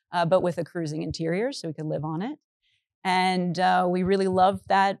mold, but with a cruising interior, so we could live on it. And we really loved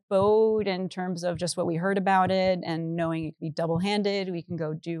that boat in terms of just what we heard about it and knowing it could be double-handed. We can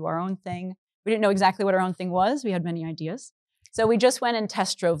go do our own thing. We didn't know exactly what our own thing was. We had many ideas. So we just went and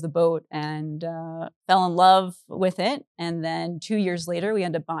test drove the boat and fell in love with it. And then 2 years later, we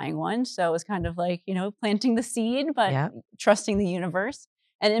ended up buying one. So it was kind of like, planting the seed, but trusting the universe.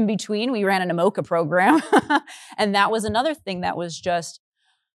 And in between, we ran an IMOCA program. And that was another thing that was just,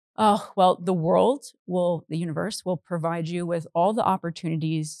 the universe will provide you with all the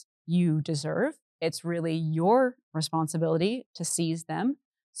opportunities you deserve. It's really your responsibility to seize them.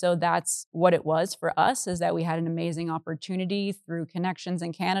 So that's what it was for us, is that we had an amazing opportunity through connections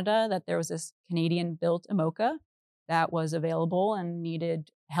in Canada, that there was this Canadian-built IMOCA that was available and needed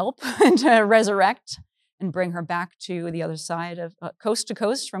help to resurrect and bring her back to the other side of coast to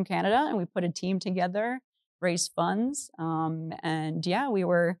coast from Canada. And we put a team together, raised funds. We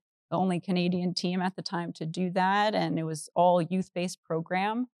were the only Canadian team at the time to do that. And it was all youth-based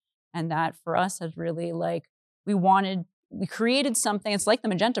program. And that for us has really we created something. It's like the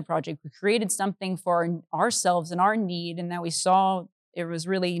Magenta Project. We created something for ourselves and our need, and that we saw it was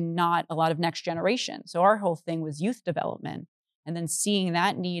really not a lot of next generation. So our whole thing was youth development, and then seeing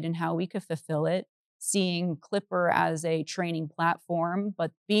that need and how we could fulfill it, seeing Clipper as a training platform,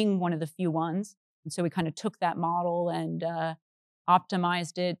 but being one of the few ones. And so we kind of took that model and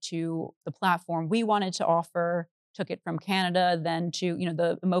optimized it to the platform we wanted to offer, took it from Canada, then to,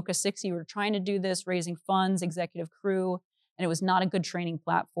 the IMOCA 60, we were trying to do this, raising funds, executive crew, and it was not a good training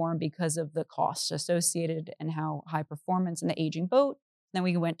platform because of the costs associated and how high performance and the aging boat. Then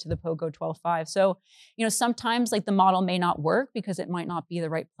we went to the Pogo 12.5. So, sometimes the model may not work because it might not be the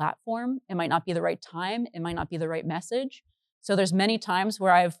right platform. It might not be the right time. It might not be the right message. So there's many times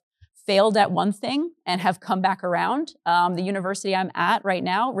where I've failed at one thing and have come back around. The university I'm at right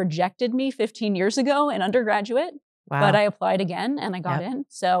now rejected me 15 years ago in undergraduate, but I applied again and I got in.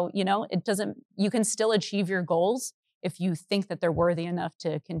 So, you can still achieve your goals if you think that they're worthy enough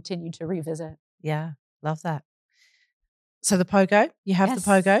to continue to revisit. Yeah, love that. So the Pogo, you have the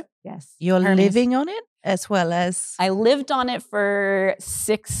Pogo? Yes. You're living on it? as well as I lived on it for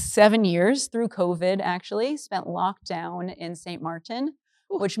 6-7 years through COVID, actually. Spent lockdown in St. Martin,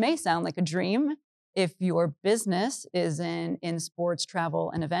 which may sound like a dream if your business is in sports,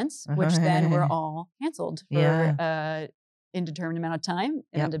 travel, and events, which then were all canceled for an indeterminate amount of time.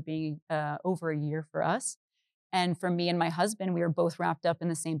 It ended up being over a year for us. And for me and my husband, we were both wrapped up in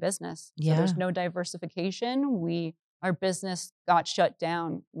the same business. So there's no diversification. Our business got shut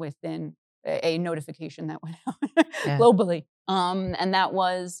down within a notification that went out globally. And that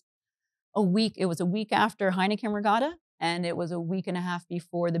was a week. It was a week after Heineken Regatta. And it was a week and a half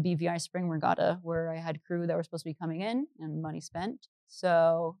before the BVI Spring Regatta, where I had crew that were supposed to be coming in and money spent.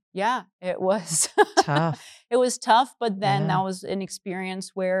 So yeah, it was tough. It was tough, but then that was an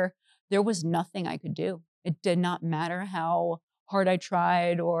experience where there was nothing I could do. It did not matter how hard I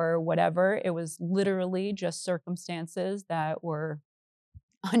tried or whatever. It was literally just circumstances that were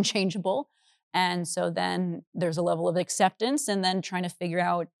unchangeable. And so then there's a level of acceptance and then trying to figure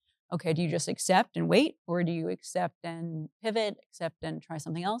out, okay, do you just accept and wait, or do you accept and pivot, accept and try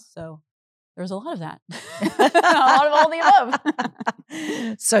something else? So there's a lot of that. A lot of all the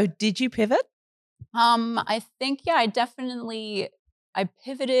above. So did you pivot? I think, I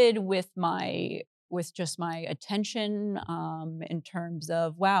pivoted with just my attention in terms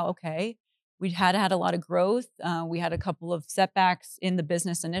of, wow, okay, we had a lot of growth. We had a couple of setbacks in the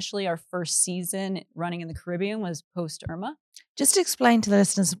business initially. Our first season running in the Caribbean was post-Irma. Just explain to the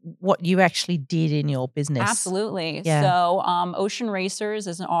listeners what you actually did in your business. Absolutely. Yeah. So Ocean Racers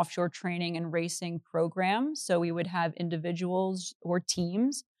is an offshore training and racing program. So we would have individuals or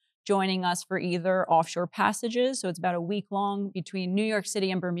teams joining us for either offshore passages. So it's about a week long between New York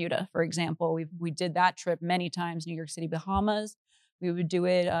City and Bermuda, for example. We did that trip many times, New York City, Bahamas. We would do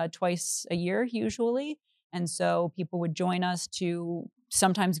it twice a year usually. And so people would join us to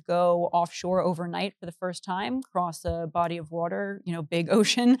sometimes go offshore overnight for the first time, cross a body of water, big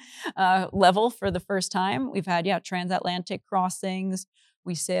ocean level for the first time. We've had, transatlantic crossings.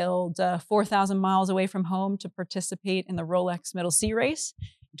 We sailed 4,000 miles away from home to participate in the Rolex Middle Sea Race.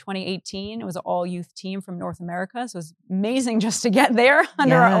 In 2018, it was an all-youth team from North America. So it was amazing just to get there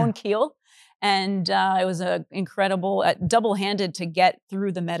under our own keel. And it was incredible, double-handed to get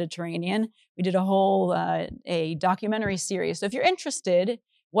through the Mediterranean. We did a whole a documentary series. So if you're interested,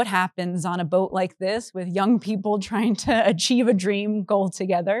 what happens on a boat like this with young people trying to achieve a dream goal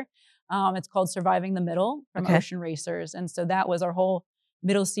together? It's called Surviving the Middle from Ocean Racers. And so that was our whole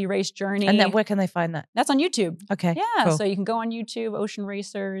Middle Sea Race journey. And then where can they find that? That's on YouTube. Okay. Yeah. Cool. So you can go on YouTube, Ocean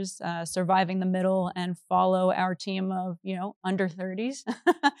Racers, Surviving the Middle, and follow our team of, under 30s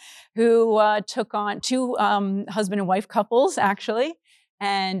who took on two husband and wife couples, actually,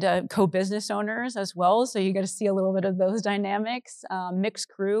 and co-business owners as well. So you get to see a little bit of those dynamics. Mixed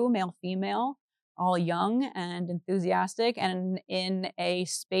crew, male, female, all young and enthusiastic, and in a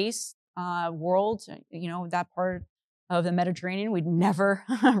space world, that part of the Mediterranean we'd never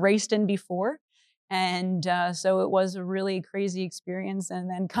raced in before. And so it was a really crazy experience. And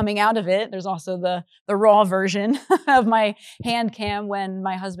then coming out of it, there's also the raw version of my hand cam when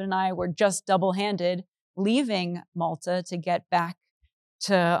my husband and I were just double-handed leaving Malta to get back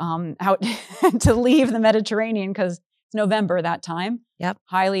to out to leave the Mediterranean because it's November that time. Yep.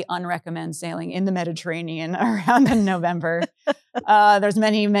 Highly unrecommend sailing in the Mediterranean around in November. There's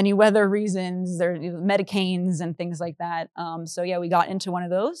many, many weather reasons. There are medicanes and things like that. So we got into one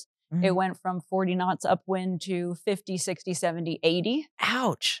of those. Mm-hmm. It went from 40 knots upwind to 50, 60, 70, 80.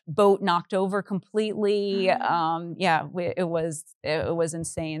 Ouch. Boat knocked over completely. It was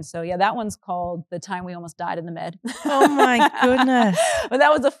insane. So that one's called The Time We Almost Died in the Med. Oh my goodness. But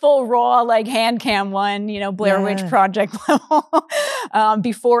that was a full raw, hand cam one, Blair Witch Project level,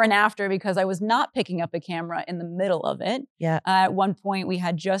 before and after, because I was not picking up a camera in the middle of it. Yeah. At one point we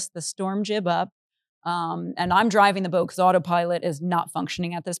had just the storm jib up. And I'm driving the boat because autopilot is not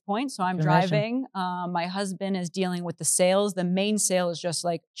functioning at this point. So I'm driving. My husband is dealing with the sails. The main sail is just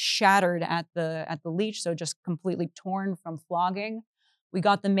shattered at the leech, so just completely torn from flogging. We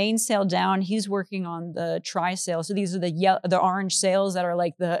got the mainsail down. He's working on the trysail. So these are the orange sails that are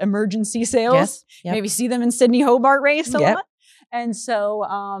like the emergency sails. Yes. Yep. Maybe see them in Sydney Hobart race a lot. And so,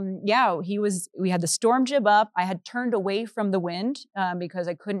 we had the storm jib up. I had turned away from the wind because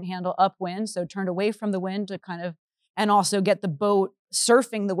I couldn't handle upwind. So turned away from the wind to and also get the boat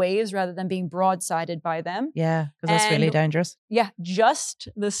surfing the waves rather than being broadsided by them. Yeah, because that's really dangerous. Yeah, just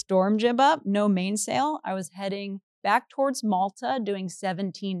the storm jib up, no mainsail. I was heading back towards Malta doing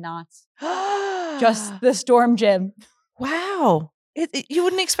 17 knots. Just the storm jib. Wow. You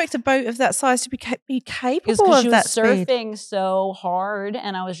wouldn't expect a boat of that size to be capable Because of she was that speed. surfing so hard,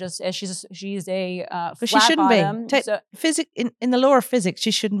 and I was just she's a But she flat shouldn't bottom. be. So In the law of physics,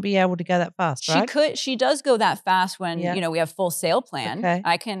 she shouldn't be able to go that fast, right? she does go that fast when Yeah. we have full sail plan. Okay.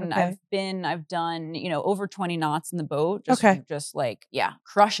 I've done over 20 knots in the boat. Just like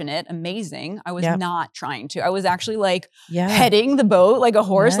crushing it, amazing. I was Yep. not trying to. I was actually like Yeah. heading the boat like a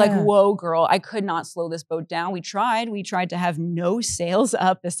horse. Like, Yeah. whoa, girl, I could not slow this boat down. We tried to have no sails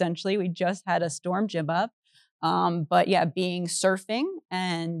up. Essentially, we just had a storm jib up. But being surfing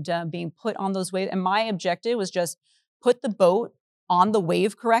and being put on those waves, and my objective was just put the boat on the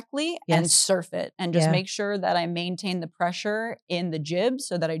wave correctly and surf it, and just make sure that I maintain the pressure in the jib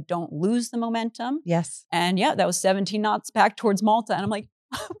so that I don't lose the momentum. Yes. And that was 17 knots back towards Malta, and I'm like,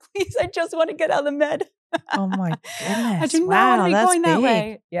 oh, please, I just want to get out of the med. Oh my goodness! I do not want to be going that big.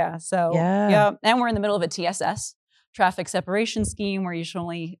 way. Yeah. So and we're in the middle of a TSS. Traffic separation scheme where you should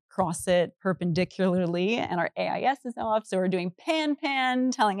only cross it perpendicularly, and our AIS is off. So we're doing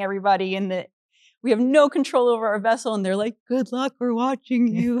pan, telling everybody we have no control over our vessel, and they're like, "Good luck, we're watching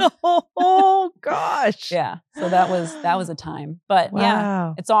you." Oh gosh. Yeah. So that was a time, but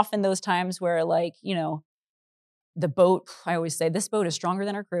Wow. it's often those times where the boat. I always say this boat is stronger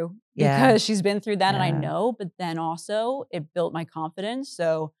than our crew because she's been through that, and I know. But then also it built my confidence.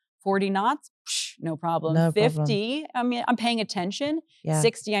 So 40 knots, no problem. No 50, I mean, I'm paying attention. Yeah.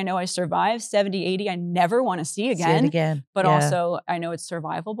 60, I know I survived. 70, 80, I never want to see again. See it again. But also, I know it's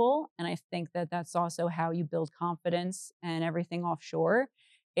survivable. And I think that that's also how you build confidence and everything offshore.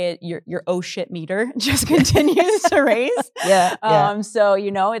 Your oh shit meter just continues to raise. So,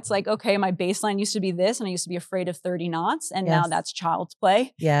 it's like, okay, my baseline used to be this, and I used to be afraid of 30 knots, and now that's child's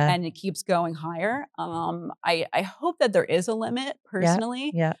play. Yeah. And it keeps going higher. I hope that there is a limit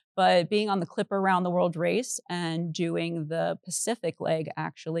personally. Yeah. But being on the Clipper Around the World race and doing the Pacific leg,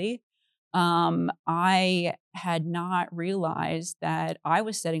 actually, I had not realized that I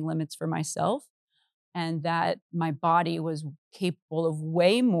was setting limits for myself, and that my body was capable of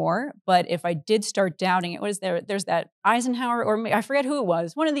way more. But if I did start doubting it, there's that Eisenhower, or I forget who it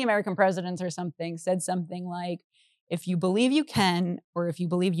was, one of the American presidents or something, said something like, if you believe you can, or if you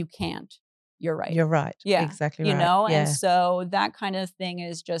believe you can't, you're right. You're right. Yeah. Exactly right. And so that kind of thing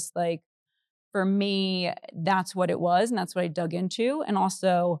is just like, for me, that's what it was. And that's what I dug into. And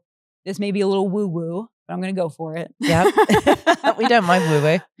also, this may be a little woo-woo, but I'm going to go for it. Yep. We don't mind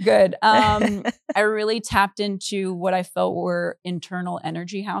woo-woo. Good. I really tapped into what I felt were internal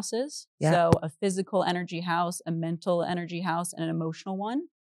energy houses. Yep. So a physical energy house, a mental energy house, and an emotional one.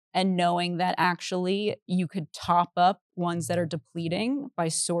 And knowing that actually you could top up ones that are depleting by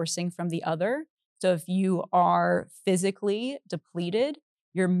sourcing from the other. So if you are physically depleted,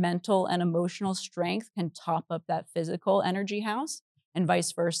 your mental and emotional strength can top up that physical energy house, and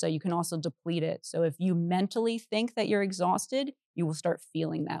vice versa. You can also deplete it. So if you mentally think that you're exhausted, you will start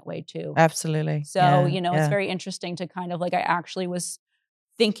feeling that way too. Absolutely. So, it's very interesting to kind of like, I actually was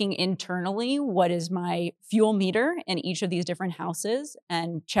thinking internally, what is my fuel meter in each of these different houses,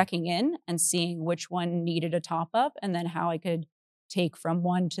 and checking in and seeing which one needed a top up, and then how I could take from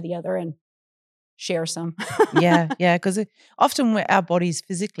one to the other and share some. Yeah. Because often our bodies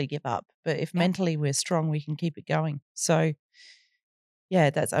physically give up, but if mentally we're strong, we can keep it going. So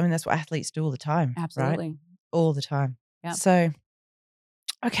that's what athletes do all the time. Absolutely. Right? All the time. Yeah. So,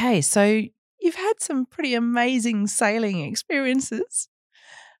 okay. So you've had some pretty amazing sailing experiences.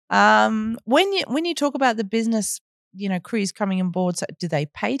 When you talk about the business, crews coming on board, so do they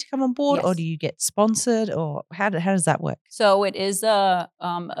pay to come on board, or do you get sponsored, or how does that work? So it is a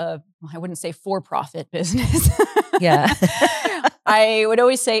I wouldn't say for-profit business. Yeah. I would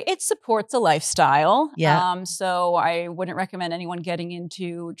always say it supports a lifestyle. Yeah. So I wouldn't recommend anyone getting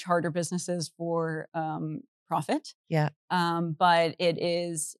into charter businesses for profit. Yeah. But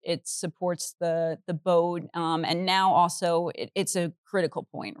it supports the boat. And now also it's a critical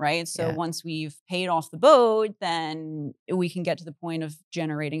point, right? So once we've paid off the boat, then we can get to the point of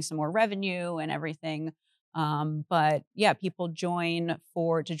generating some more revenue and everything. But people join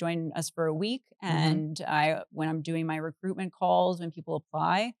us for a week. And when I'm doing my recruitment calls, when people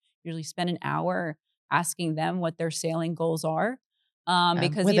apply, usually spend an hour asking them what their sailing goals are.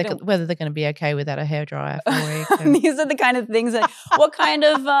 Because whether they're going to be okay without a hairdryer for a week. These are the kind of things that, what kind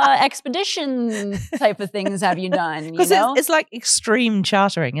of expedition type of things have you done? Because it's like extreme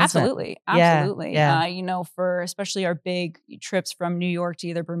chartering, isn't Absolutely. it? Absolutely. Yeah. For especially our big trips from New York to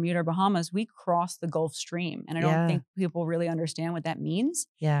either Bermuda or Bahamas, we cross the Gulf Stream. And I don't think people really understand what that means.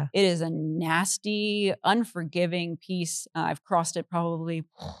 Yeah. It is a nasty, unforgiving piece. I've crossed it probably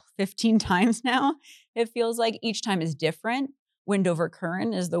 15 times now. It feels like each time is different. wind over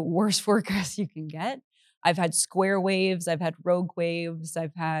current is the worst forecast you can get. I've had square waves, I've had rogue waves,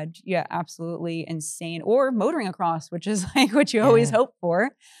 I've had, absolutely insane, or motoring across, which is like what you always hope for.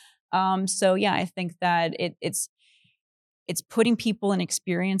 So yeah, I think that it's putting people in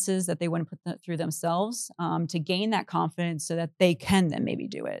experiences that they wouldn't put through themselves, to gain that confidence so that they can then maybe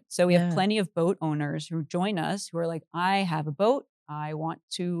do it. So we have plenty of boat owners who join us who are like, I have a boat. I want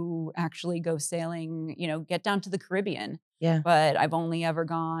to actually go sailing, get down to the Caribbean. Yeah. But I've only ever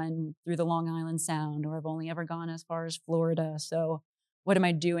gone through the Long Island Sound, or I've only ever gone as far as Florida. So what am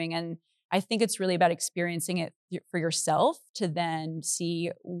I doing? And I think it's really about experiencing it for yourself to then see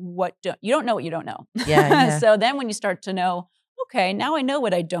you don't know what you don't know. Yeah. So then when you start to know, okay, now I know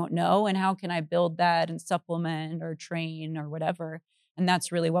what I don't know, and how can I build that and supplement or train or whatever. And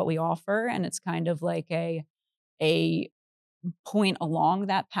that's really what we offer. And it's kind of like a point along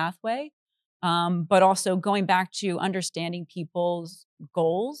that pathway. But also going back to understanding people's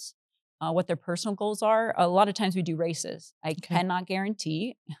goals, what their personal goals are. A lot of times we do races. I cannot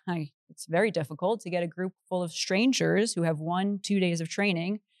guarantee, it's very difficult to get a group full of strangers who have 1-2 days of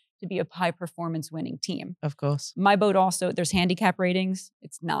training to be a high performance winning team. Of course. My boat also, there's handicap ratings.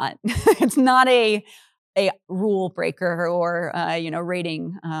 It's not, it's not a rule breaker or,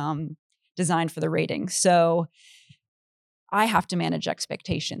 rating designed for the ratings. So I have to manage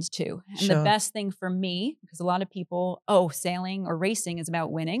expectations too. And the best thing for me, because a lot of people, sailing or racing is about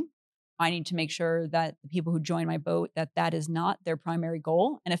winning. I need to make sure that the people who join my boat, that is not their primary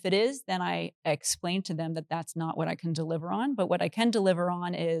goal. And if it is, then I explain to them that that's not what I can deliver on. But what I can deliver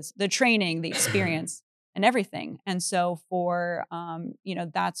on is the training, the experience, and everything. And so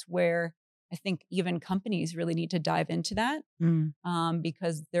that's where I think even companies really need to dive into that,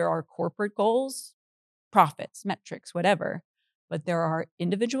 because there are corporate goals, profits, metrics, whatever. But there are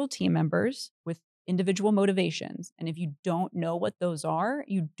individual team members with individual motivations. And if you don't know what those are,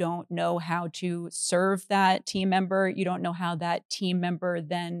 you don't know how to serve that team member. You don't know how that team member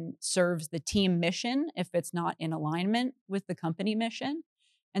then serves the team mission if it's not in alignment with the company mission.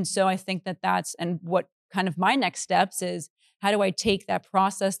 And so I think and what kind of my next steps is, how do I take that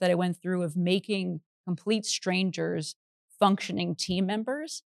process that I went through of making complete strangers functioning team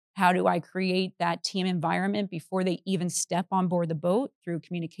members? How do I create that team environment before they even step on board the boat, through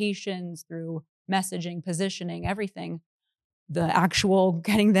communications, through messaging, positioning, everything, the actual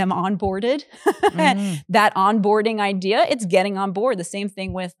getting them onboarded, that onboarding idea, it's getting on board. The same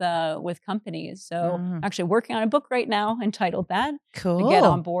thing with companies. So I'm actually working on a book right now entitled that, to get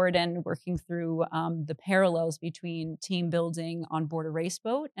on board, and working through the parallels between team building on board a race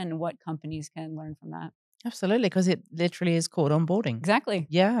boat and what companies can learn from that. Absolutely, because it literally is called onboarding. Exactly.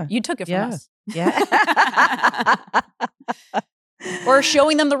 Yeah. You took it from us. Yeah. Or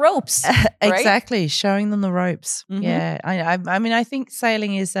showing them the ropes. Right? Exactly, showing them the ropes. Mm-hmm. Yeah. I mean, I think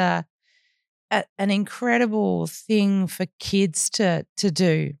sailing is an incredible thing for kids to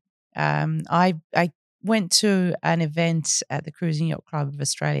do. I went to an event at the Cruising Yacht Club of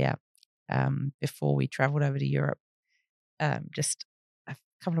Australia before we travelled over to Europe just a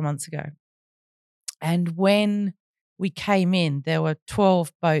couple of months ago. And when we came in, there were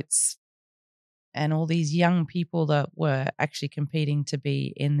 12 boats and all these young people that were actually competing to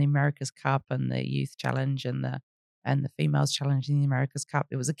be in the America's Cup and the Youth Challenge and the Females Challenge in the America's Cup.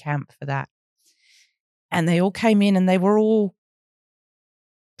 It was a camp for that. And they all came in and they were all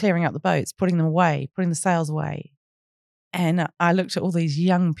clearing out the boats, putting them away, putting the sails away. And I looked at all these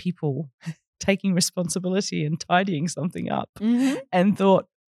young people taking responsibility and tidying something up and thought,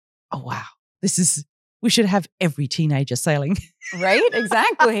 oh, wow, we should have every teenager sailing. Right?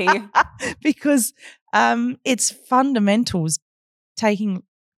 Exactly. Because it's fundamentals, taking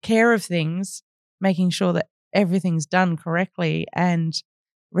care of things, making sure that everything's done correctly, and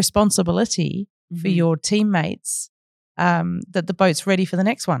responsibility for your teammates, that the boat's ready for the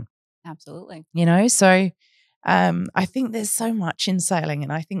next one. Absolutely. So I think there's so much in sailing,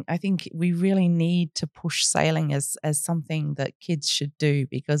 and I think we really need to push sailing as something that kids should do,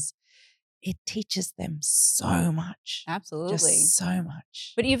 because it teaches them so much. Absolutely. Just so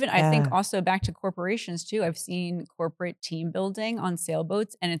much. But even I think also back to corporations too, I've seen corporate team building on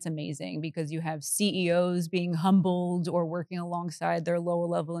sailboats, and it's amazing because you have CEOs being humbled or working alongside their lower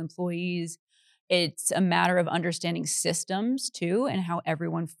level employees. It's a matter of understanding systems too, and how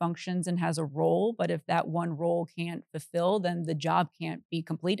everyone functions and has a role. But if that one role can't fulfill, then the job can't be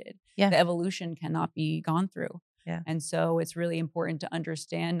completed. Yeah. The evolution cannot be gone through. Yeah. And so it's really important to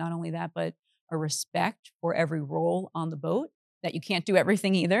understand not only that, but a respect for every role on the boat, that you can't do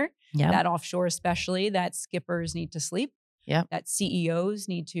everything either. Yeah. That offshore especially, that skippers need to sleep. Yeah. That CEOs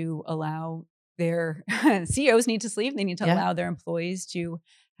need to allow their CEOs need to sleep. They need to Yeah. allow their employees to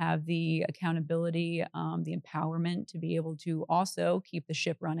have the accountability, the empowerment to be able to also keep the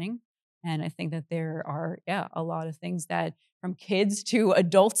ship running. And I think that there are, a lot of things that from kids to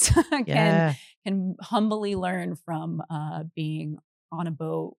adults Yeah. can humbly learn from being on a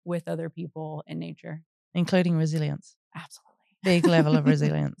boat with other people in nature. Including resilience. Absolutely. Big level of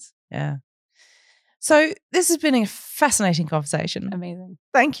resilience. Yeah. So this has been a fascinating conversation. Amazing.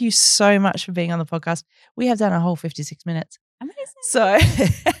 Thank you so much for being on the podcast. We have done a whole 56 minutes. Amazing. So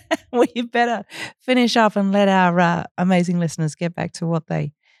we better finish up and let our amazing listeners get back to what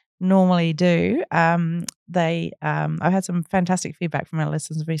they normally do. I've had some fantastic feedback from our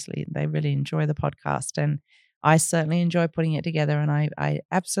listeners recently. They really enjoy the podcast, and I certainly enjoy putting it together. And I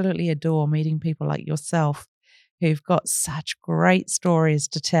absolutely adore meeting people like yourself who've got such great stories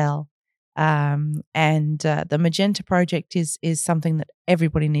to tell. And the Magenta Project is something that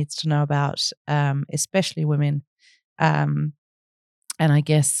everybody needs to know about, especially women. And I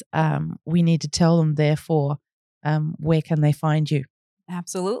guess we need to tell them, therefore, where can they find you?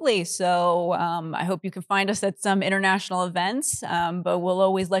 Absolutely. So I hope you can find us at some international events, but we'll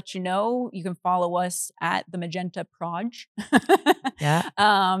always let you know. You can follow us at the Magenta Proj. Yeah.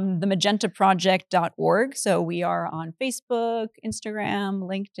 themagentaproject.org. So we are on Facebook, Instagram,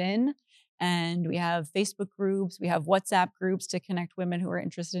 LinkedIn, and we have Facebook groups. We have WhatsApp groups to connect women who are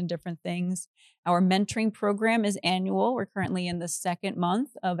interested in different things. Our mentoring program is annual. We're currently in the second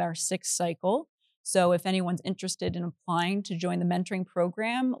month of our 6th cycle. So if anyone's interested in applying to join the mentoring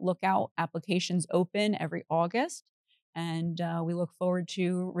program, look out. Applications open every August. And we look forward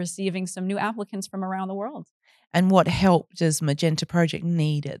to receiving some new applicants from around the world. And what help does Magenta Project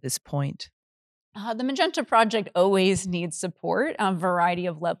need at this point? The Magenta Project always needs support on a variety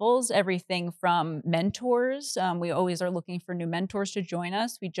of levels, everything from mentors. We always are looking for new mentors to join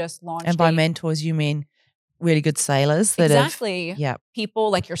us. We just launched. And by mentors, you mean really good sailors that exactly. Yeah. People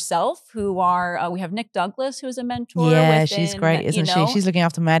like yourself who are, we have Nick Douglas, who is a mentor. Yeah, she's great, isn't she? She's looking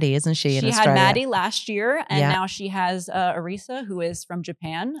after Maddie, isn't she, in Australia? She had Maddie last year, and now she has Arisa, who is from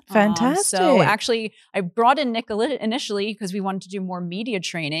Japan. Fantastic. So actually, I brought in Nick initially because we wanted to do more media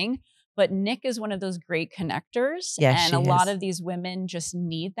training. But Nick is one of those great connectors, and a lot of these women just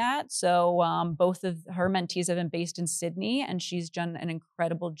need that. So both of her mentees have been based in Sydney, and she's done an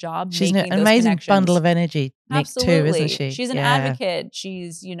incredible job. She's making an those amazing connections. bundle of energy, Nick, Absolutely. too, isn't she? She's an advocate.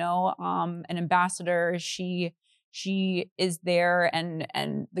 She's, an ambassador. She is there,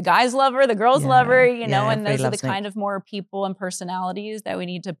 and the guys love her, the girls love her, and those are the kind of more people and personalities that we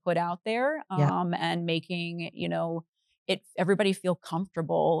need to put out there, and making, everybody feel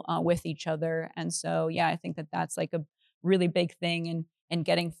comfortable with each other. And so, I think that that's like a really big thing in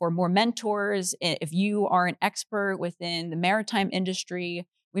getting for more mentors. If you are an expert within the maritime industry,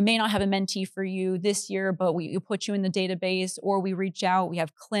 we may not have a mentee for you this year, but we put you in the database, or we reach out. We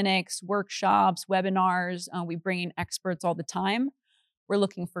have clinics, workshops, webinars. We bring in experts all the time. We're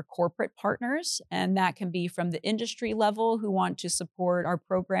looking for corporate partners, and that can be from the industry level who want to support our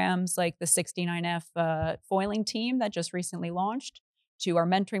programs like the 69F foiling team that just recently launched, to our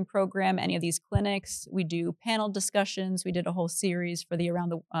mentoring program, any of these clinics. We do panel discussions. We did a whole series for the Around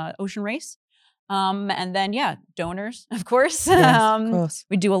the Ocean Race. And then, donors, of course. Yes, of course.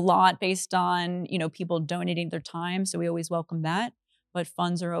 We do a lot based on, people donating their time. So we always welcome that. But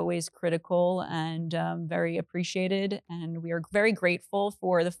funds are always critical and very appreciated. And we are very grateful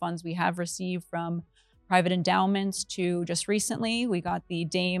for the funds we have received from private endowments. To just recently, we got the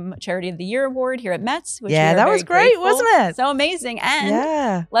Dame Charity of the Year Award here at Mets. Which that was great, wasn't it? So amazing.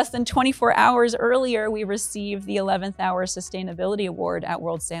 And less than 24 hours earlier, we received the 11th Hour Sustainability Award at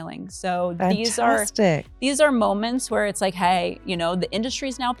World Sailing. So fantastic. These are moments where it's like, hey, the industry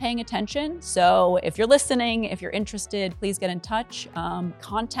is now paying attention. So if you're listening, if you're interested, please get in touch.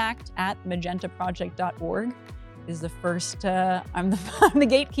 Contact at magentaproject.org. is the first, I'm the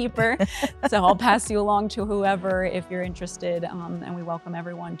gatekeeper. So I'll pass you along to whoever if you're interested. And we welcome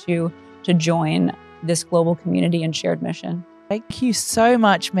everyone to join this global community and shared mission. Thank you so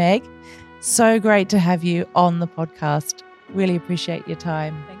much, Meg. So great to have you on the podcast. Really appreciate your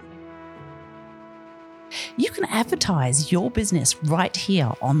time. Thanks. You can advertise your business right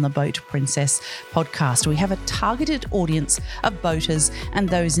here on the Boat Princess podcast. We have a targeted audience of boaters and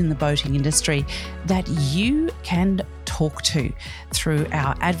those in the boating industry that you can talk to through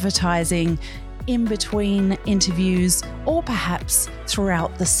our advertising, in between interviews, or perhaps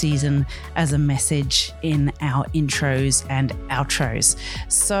throughout the season as a message in our intros and outros.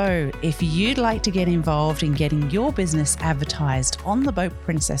 So if you'd like to get involved in getting your business advertised on the Boat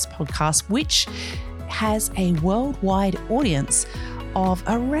Princess podcast, which has a worldwide audience, of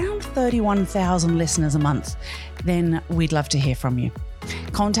around 31,000 listeners a month, then we'd love to hear from you.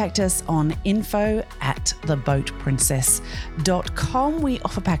 Contact us on info@theboatprincess.com. We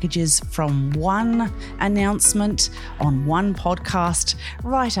offer packages from one announcement on one podcast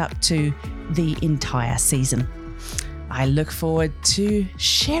right up to the entire season. I look forward to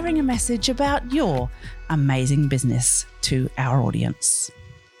sharing a message about your amazing business to our audience.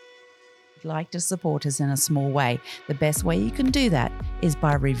 If you'd like to support us in a small way, the best way you can do that is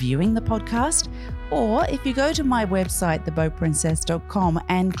by reviewing the podcast, or if you go to my website, theboatprincess.com,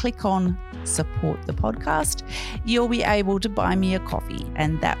 and click on support the podcast, you'll be able to buy me a coffee,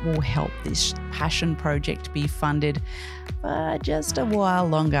 and that will help this passion project be funded for just a while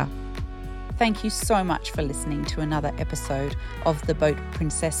longer. Thank you so much for listening to another episode of the Boat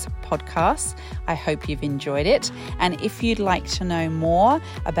Princess podcast. I hope you've enjoyed it. And if you'd like to know more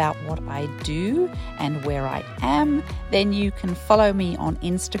about what I do and where I am, then you can follow me on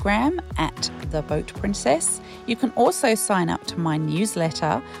Instagram @theboatprincess. You can also sign up to my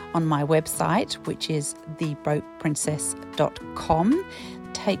newsletter on my website, which is theboatprincess.com.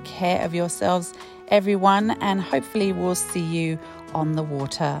 Take care of yourselves, everyone, and hopefully we'll see you on the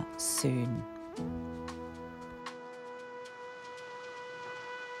water soon.